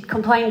she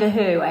complained to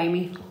who,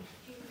 Amy?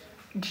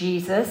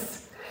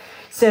 Jesus.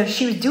 So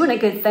she was doing a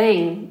good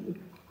thing.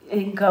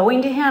 In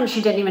going to him,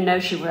 she didn't even know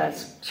she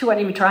was. She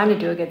wasn't even trying to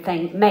do a good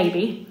thing.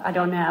 Maybe. I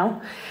don't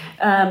know.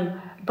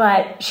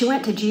 But she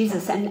went to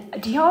Jesus. And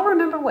do y'all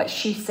remember what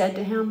she said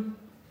to him?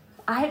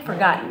 I had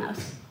forgotten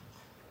this.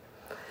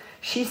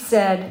 She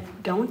said,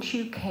 don't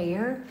you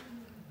care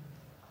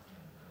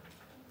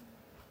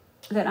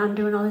that I'm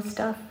doing all this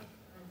stuff?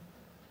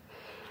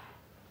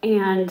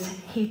 And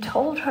he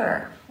told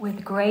her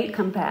with great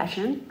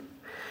compassion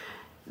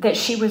that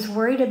she was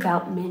worried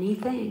about many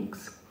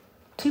things.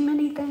 Too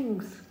many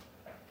things.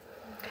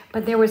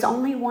 But there was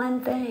only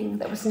one thing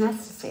that was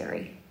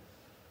necessary.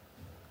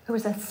 There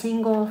was a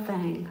single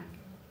thing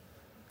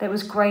that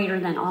was greater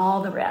than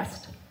all the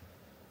rest.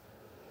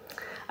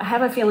 I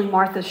have a feeling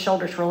Martha's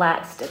shoulders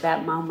relaxed at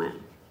that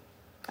moment.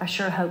 I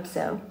sure hope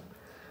so.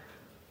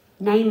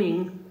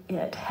 Naming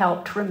it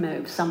helped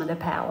remove some of the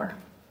power.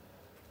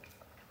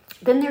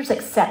 Then there's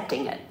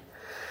accepting it.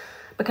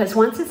 Because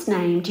once it's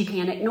named, you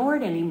can't ignore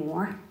it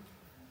anymore.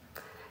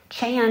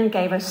 Chan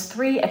gave us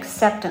 3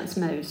 acceptance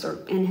moves,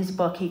 or in his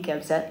book he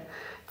gives it,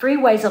 3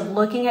 ways of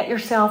looking at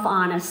yourself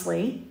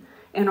honestly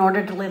in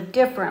order to live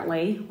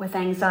differently with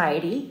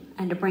anxiety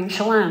and to bring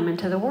shalom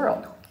into the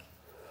world.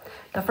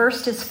 The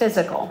first is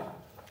physical.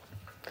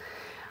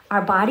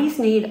 Our bodies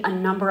need a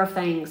number of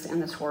things in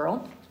this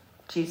world.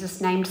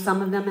 Jesus named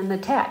some of them in the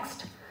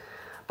text.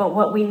 But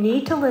what we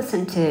need to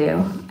listen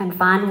to and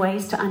find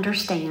ways to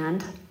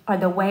understand are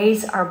the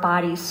ways our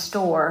bodies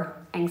store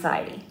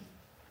anxiety.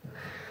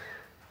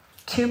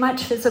 Too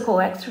much physical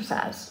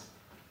exercise.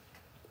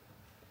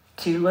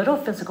 Too little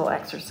physical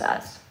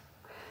exercise.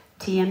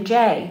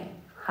 TMJ,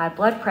 high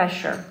blood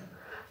pressure,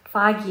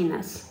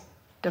 fogginess,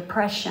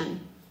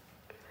 depression,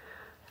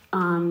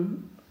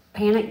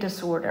 panic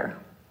disorder.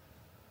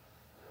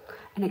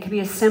 And it can be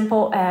as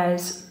simple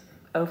as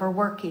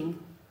overworking,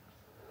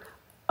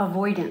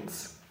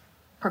 avoidance,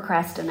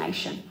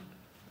 procrastination.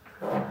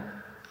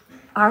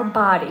 Our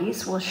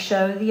bodies will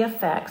show the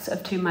effects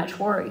of too much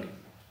worry.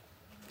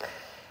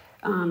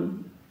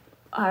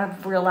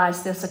 I've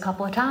realized this a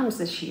couple of times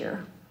this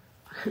year.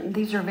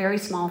 These are very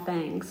small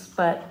things,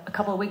 but a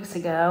couple of weeks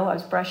ago, I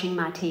was brushing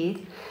my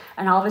teeth,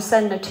 and all of a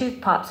sudden a tooth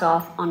pops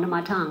off onto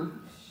my tongue.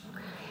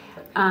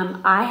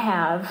 I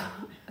have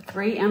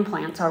 3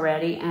 implants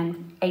already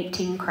and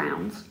 18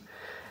 crowns.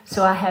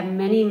 So I have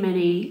many,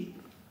 many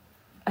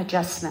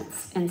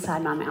adjustments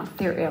inside my mouth.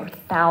 There are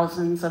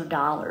thousands of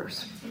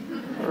dollars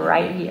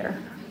right here,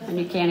 and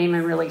you can't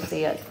even really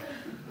see it.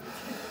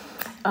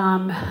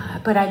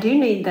 But I do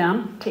need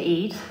them to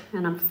eat,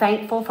 and I'm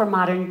thankful for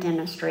modern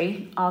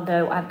dentistry,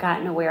 although I've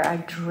gotten to where I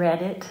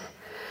dread it.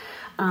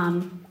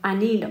 I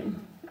need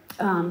them.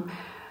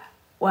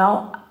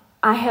 Well,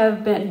 I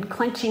have been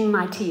clenching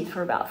my teeth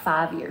for about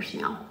 5 years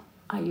now.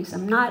 I use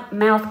them, not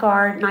mouth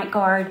guard, night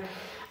guard.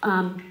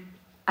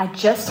 I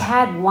just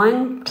had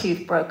one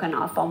tooth broken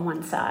off on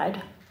one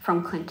side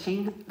from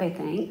clenching, they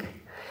think.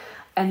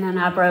 And then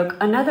I broke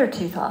another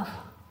tooth off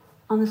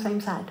on the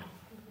same side.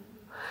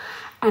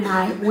 And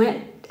I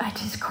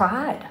just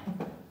cried.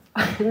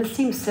 And this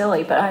seems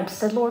silly, but I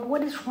said, Lord,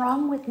 what is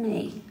wrong with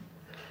me?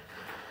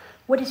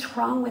 What is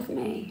wrong with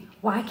me?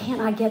 Why can't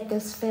I get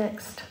this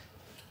fixed?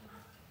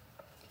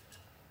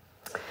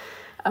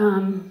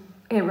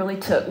 It really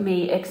took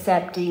me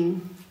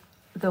accepting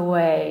the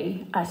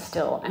way I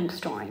still am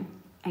storing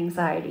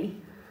anxiety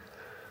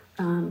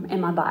in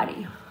my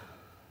body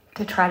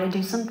to try to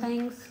do some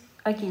things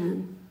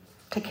again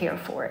to care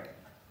for it.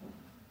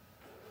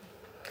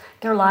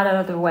 There are a lot of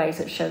other ways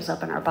it shows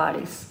up in our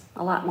bodies,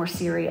 a lot more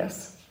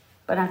serious.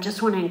 But I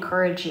just want to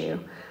encourage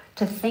you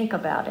to think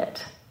about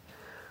it.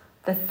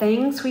 The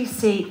things we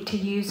seek to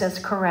use as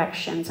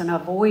corrections and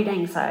avoid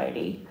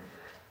anxiety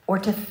or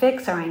to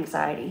fix our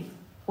anxiety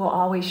will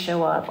always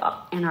show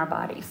up in our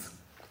bodies.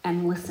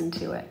 And listen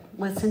to it.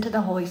 Listen to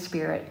the Holy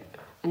Spirit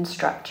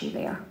instruct you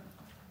there.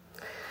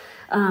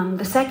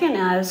 The second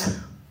is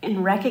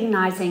in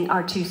recognizing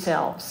our 2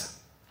 selves.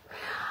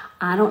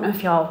 I don't know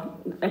if y'all,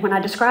 when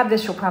I describe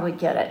this, you'll probably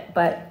get it,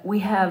 but we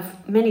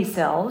have many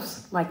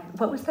selves. Like,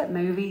 what was that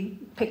movie,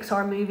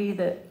 Pixar movie,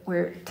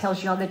 where it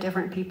tells you all the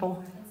different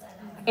people?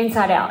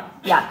 Inside Out,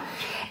 yeah.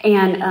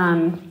 And,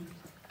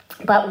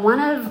 but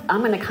I'm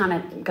going to kind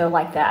of go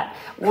like that.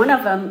 One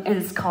of them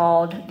is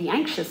called the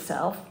anxious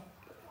self,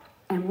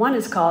 and one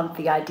is called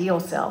the ideal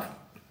self.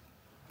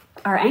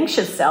 Our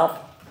anxious self,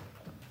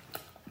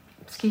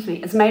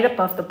 is made up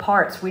of the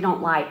parts we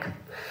don't like.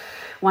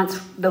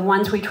 The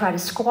ones we try to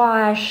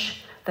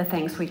squash, the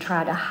things we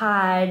try to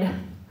hide,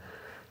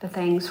 the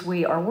things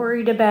we are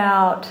worried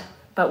about,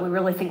 but we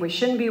really think we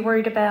shouldn't be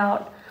worried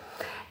about.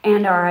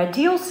 And our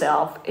ideal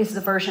self is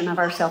the version of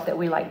ourself that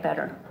we like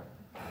better.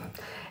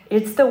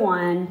 It's the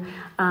one,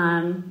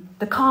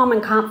 the calm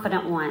and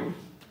confident one.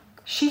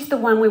 She's the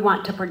one we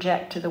want to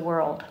project to the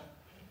world.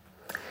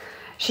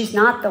 She's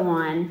not the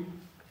one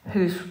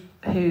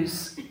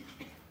who's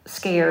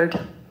scared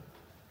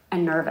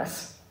and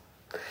nervous.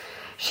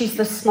 She's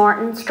the smart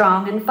and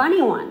strong and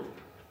funny one,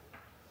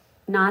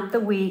 not the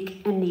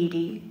weak and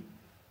needy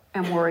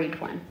and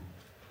worried one.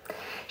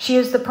 She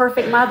is the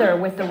perfect mother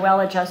with the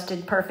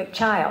well-adjusted, perfect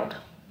child,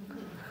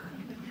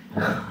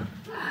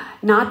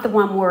 not the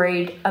one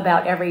worried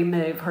about every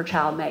move her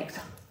child makes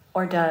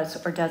or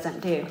does or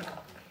doesn't do.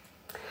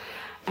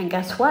 And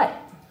guess what?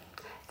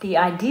 The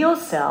ideal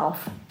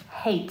self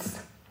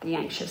hates the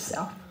anxious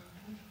self.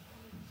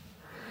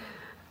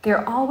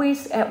 They're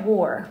always at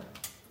war,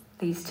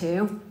 these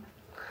two.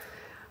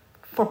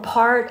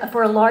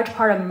 For a large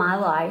part of my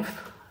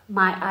life,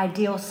 my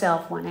ideal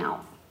self went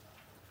out.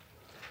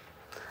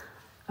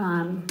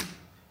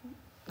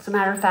 As a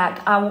matter of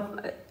fact,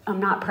 I'm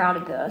not proud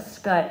of this,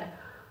 but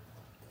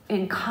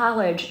in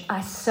college,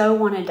 I so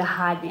wanted to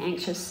hide the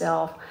anxious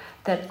self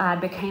that I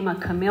became a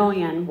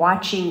chameleon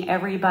watching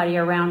everybody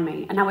around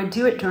me. And I would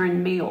do it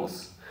during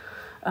meals.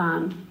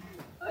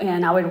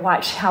 And I would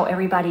watch how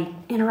everybody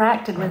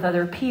interacted with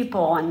other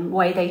people and the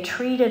way they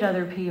treated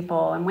other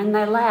people and when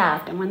they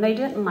laughed and when they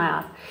didn't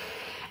laugh.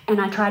 And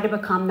I tried to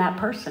become that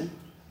person.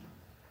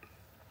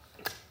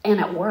 And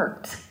it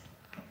worked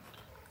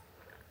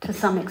to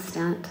some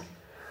extent.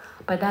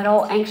 But that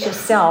old anxious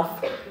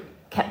self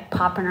kept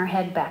popping her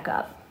head back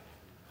up.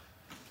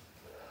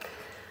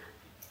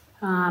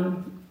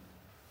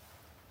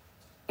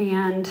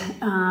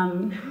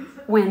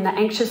 When the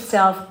anxious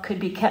self could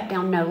be kept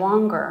down no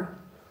longer,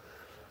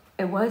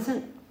 It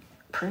wasn't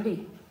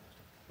pretty.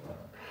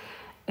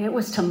 It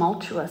was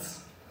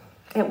tumultuous.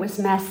 It was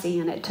messy,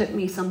 and it took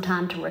me some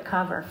time to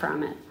recover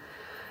from it.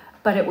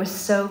 But it was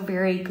so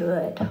very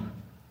good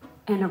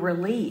and a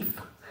relief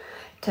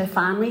to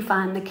finally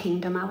find the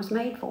kingdom I was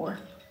made for.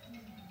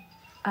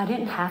 I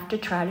didn't have to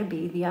try to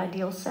be the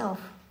ideal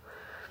self.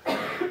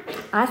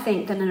 I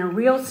think that in a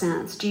real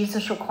sense,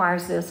 Jesus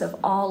requires this of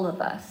all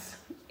of us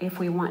if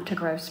we want to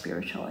grow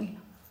spiritually,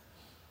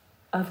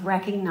 of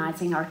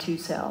recognizing our two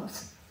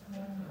selves.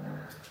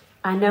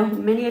 I know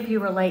many of you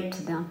relate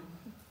to them,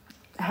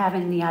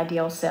 having the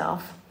ideal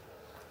self.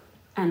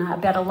 And I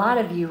bet a lot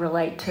of you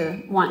relate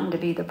to wanting to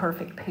be the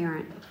perfect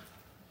parent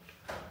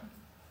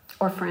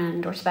or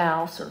friend or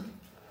spouse or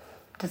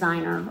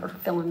designer or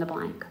fill in the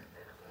blank.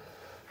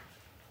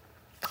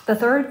 The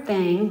third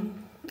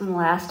thing and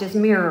last is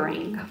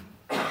mirroring.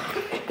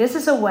 This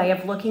is a way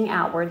of looking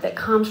outward that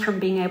comes from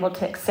being able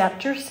to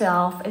accept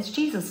yourself as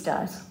Jesus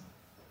does.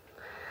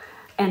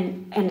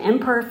 An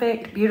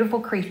imperfect, beautiful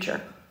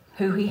creature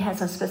who he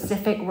has a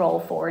specific role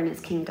for in his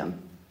kingdom.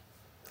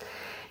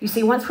 You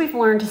see, once we've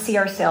learned to see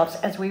ourselves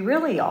as we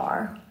really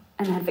are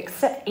and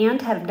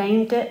have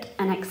named it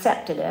and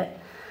accepted it,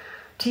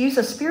 to use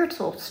a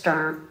spiritual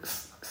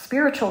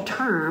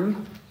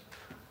term,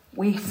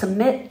 we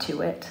submit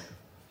to it.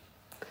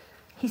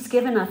 He's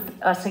given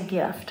us a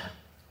gift.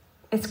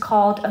 It's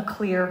called a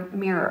clear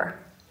mirror.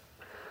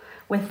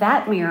 With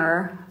that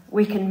mirror,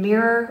 we can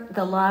mirror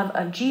the love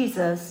of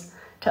Jesus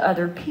to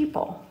other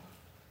people.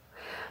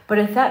 But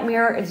if that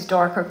mirror is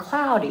dark or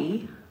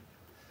cloudy,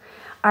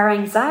 our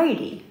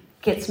anxiety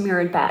gets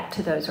mirrored back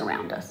to those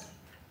around us.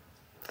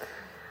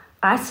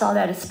 I saw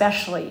that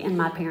especially in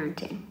my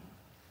parenting.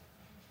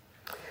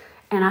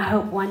 And I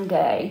hope one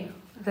day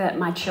that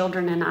my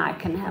children and I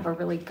can have a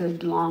really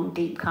good, long,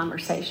 deep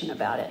conversation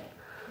about it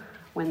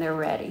when they're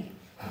ready.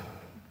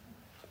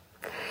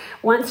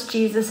 Once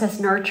Jesus has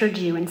nurtured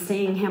you in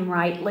seeing him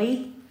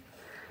rightly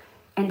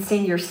and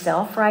seeing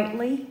yourself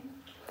rightly,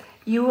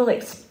 you will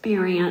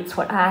experience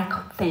what I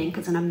think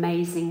is an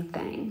amazing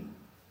thing.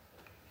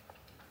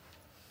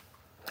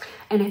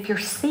 And if you're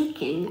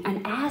seeking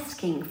and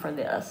asking for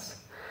this,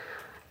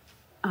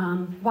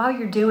 while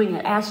you're doing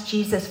it, ask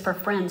Jesus for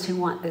friends who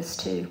want this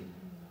too.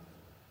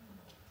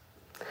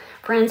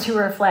 Friends who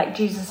reflect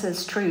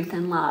Jesus' truth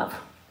and love.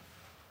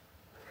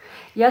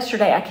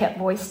 Yesterday, I kept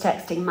voice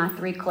texting my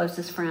 3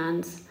 closest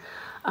friends,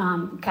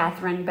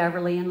 Catherine,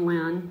 Beverly, and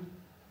Lynn,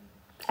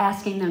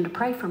 asking them to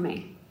pray for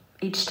me.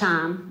 Each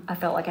time, I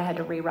felt like I had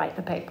to rewrite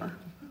the paper.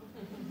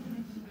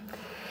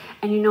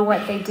 And you know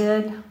what they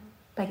did?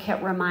 They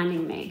kept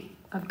reminding me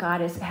of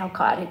how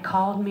God had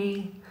called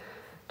me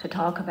to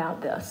talk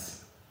about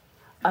this,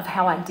 of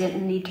how I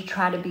didn't need to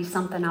try to be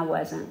something I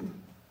wasn't,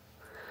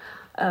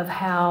 of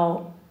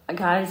how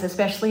God has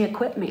especially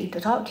equipped me to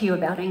talk to you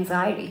about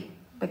anxiety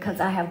because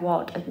I have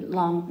walked a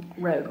long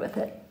road with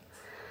it,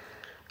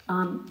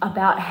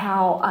 about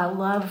how I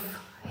love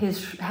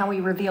how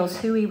he reveals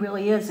who he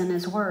really is in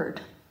his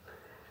word.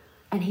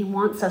 And he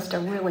wants us to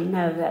really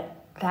know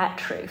that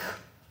truth,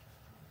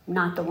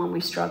 not the one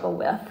we struggle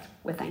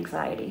with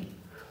anxiety.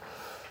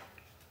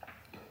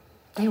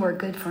 They were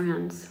good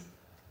friends.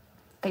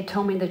 They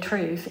told me the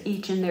truth,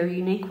 each in their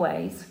unique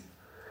ways.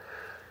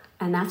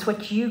 And that's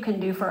what you can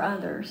do for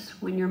others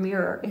when your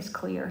mirror is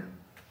clear.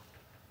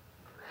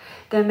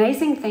 The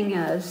amazing thing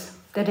is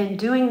that in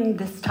doing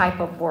this type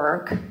of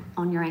work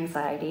on your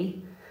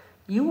anxiety,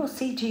 you will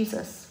see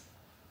Jesus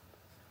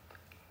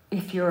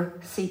if you're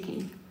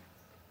seeking.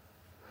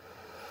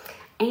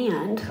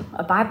 And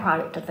a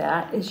byproduct of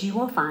that is you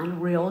will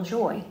find real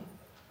joy,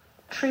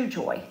 true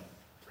joy,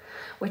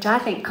 which I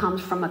think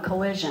comes from a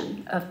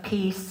collision of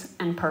peace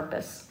and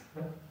purpose.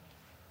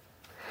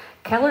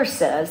 Keller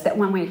says that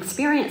when we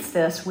experience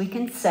this, we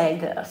can say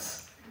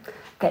this,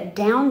 that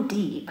down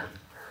deep,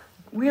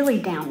 really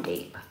down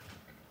deep,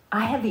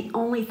 I have the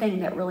only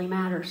thing that really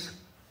matters,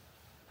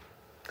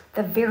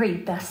 the very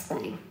best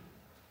thing.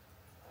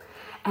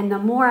 And the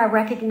more I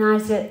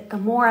recognize it, the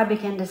more I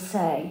begin to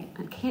say,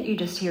 and can't you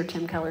just hear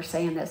Tim Keller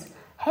saying this?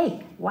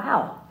 Hey,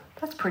 wow,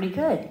 that's pretty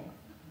good.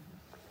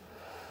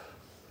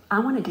 I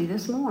want to do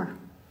this more.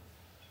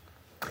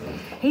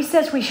 He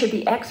says we should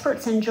be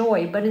experts in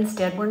joy, but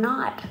instead we're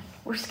not.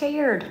 We're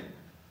scared.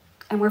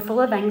 And we're full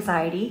of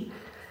anxiety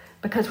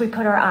because we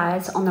put our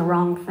eyes on the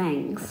wrong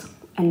things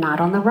and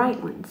not on the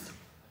right ones.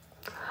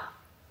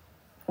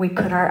 We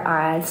put our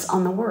eyes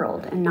on the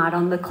world and not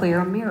on the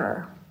clear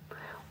mirror.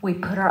 We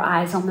put our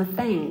eyes on the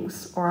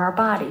things or our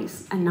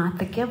bodies and not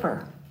the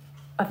giver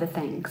of the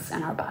things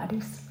in our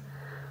bodies.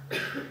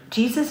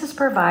 Jesus is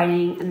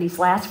providing, in these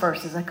last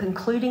verses, a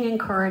concluding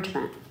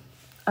encouragement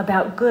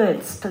about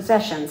goods,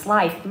 possessions,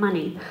 life,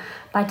 money,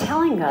 by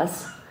telling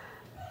us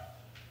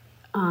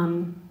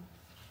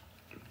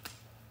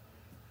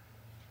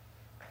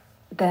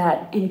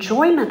that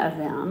enjoyment of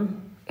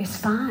them is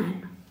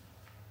fine.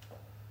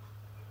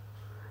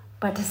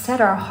 But to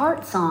set our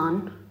hearts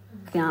on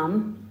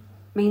them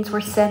means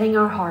we're setting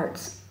our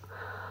hearts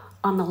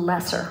on the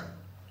lesser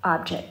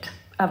object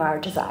of our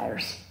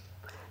desires.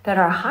 That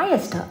our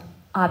highest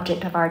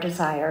object of our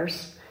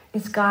desires,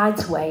 is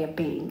God's way of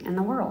being in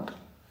the world.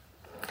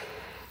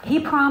 He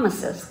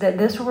promises that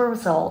this will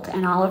result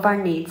in all of our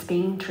needs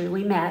being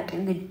truly met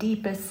in the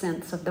deepest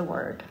sense of the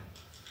word.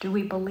 Do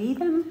we believe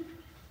him?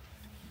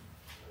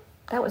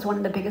 That was one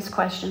of the biggest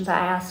questions I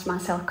asked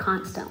myself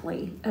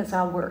constantly as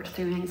I worked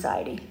through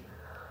anxiety.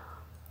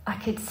 I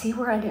could see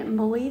where I didn't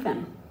believe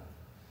him.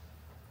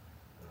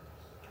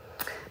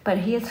 But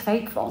he is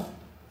faithful.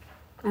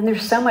 And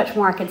there's so much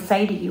more I could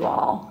say to you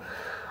all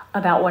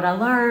about what I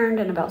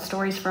learned and about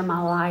stories from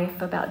my life,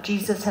 about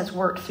Jesus has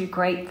worked through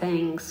great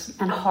things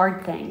and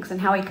hard things and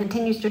how he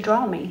continues to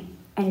draw me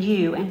and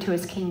you into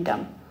his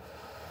kingdom.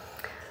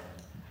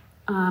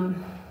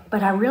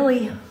 But I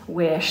really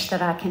wish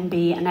that I can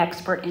be an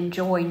expert in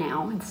joy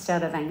now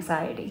instead of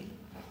anxiety.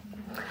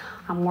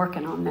 I'm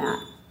working on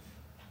that.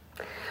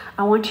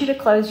 I want you to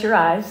close your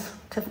eyes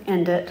to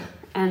end it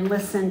and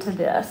listen to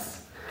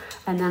this,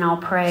 and then I'll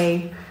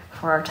pray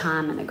for our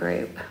time in the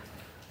group.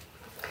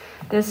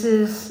 This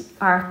is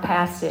our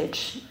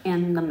passage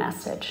in the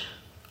Message.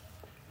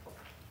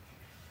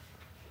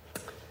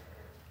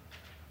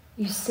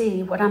 You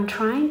see, what I'm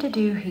trying to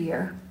do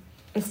here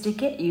is to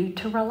get you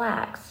to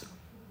relax,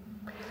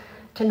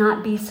 to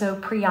not be so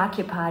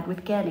preoccupied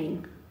with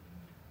getting,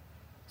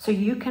 so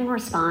you can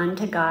respond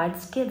to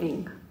God's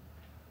giving.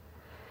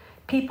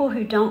 People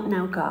who don't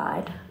know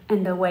God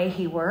and the way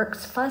he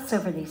works fuss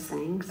over these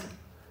things,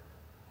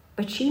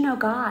 but you know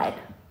God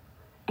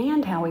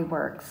and how he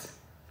works.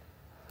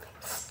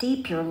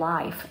 Steep your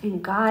life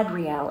in God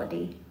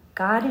reality,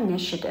 God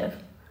initiative,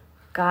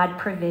 God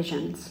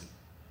provisions.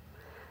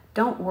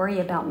 Don't worry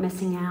about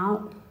missing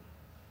out.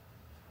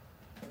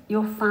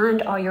 You'll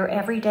find all your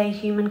everyday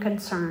human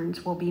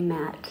concerns will be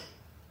met.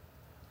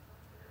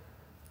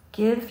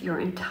 Give your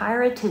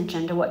entire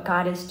attention to what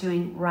God is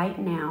doing right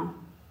now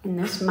in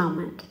this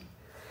moment,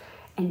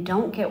 and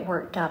don't get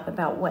worked up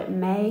about what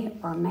may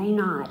or may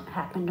not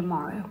happen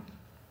tomorrow.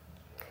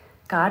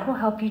 God will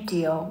help you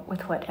deal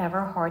with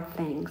whatever hard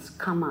things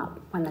come up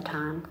when the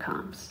time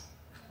comes.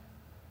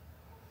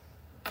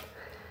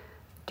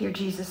 Dear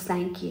Jesus,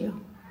 thank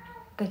you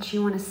that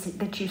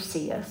you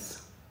see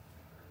us,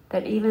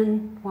 that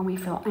even when we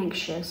feel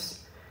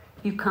anxious,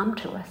 you come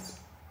to us.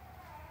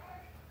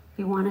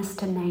 You want us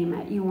to name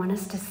it. You want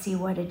us to see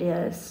what it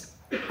is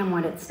and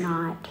what it's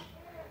not.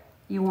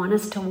 You want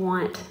us to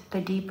want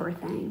the deeper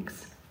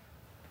things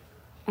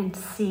and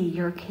see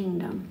your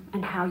kingdom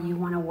and how you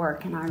want to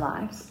work in our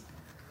lives.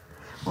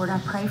 Lord, I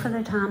pray for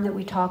the time that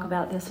we talk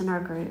about this in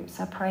our groups.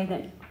 I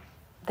pray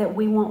that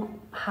we won't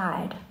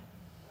hide.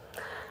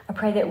 I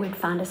pray that we'd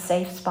find a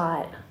safe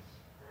spot.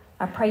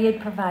 I pray you'd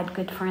provide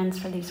good friends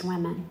for these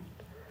women.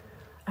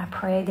 I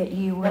pray that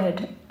you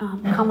would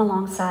come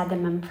alongside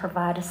them and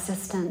provide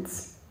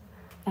assistance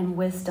and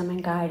wisdom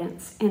and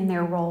guidance in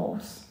their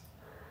roles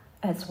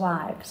as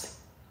wives,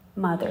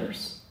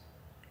 mothers,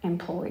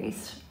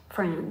 employees,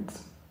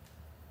 friends.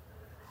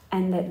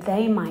 And that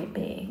they might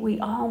be, we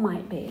all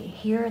might be,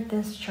 here at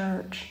this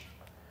church,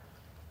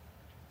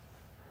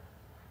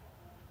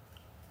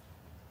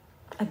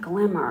 a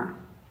glimmer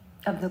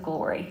of the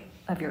glory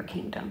of your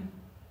kingdom.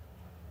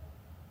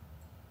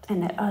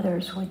 And that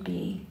others would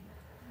be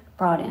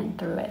brought in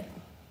through it.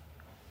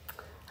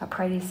 I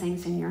pray these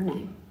things in your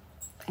name.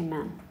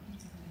 Amen.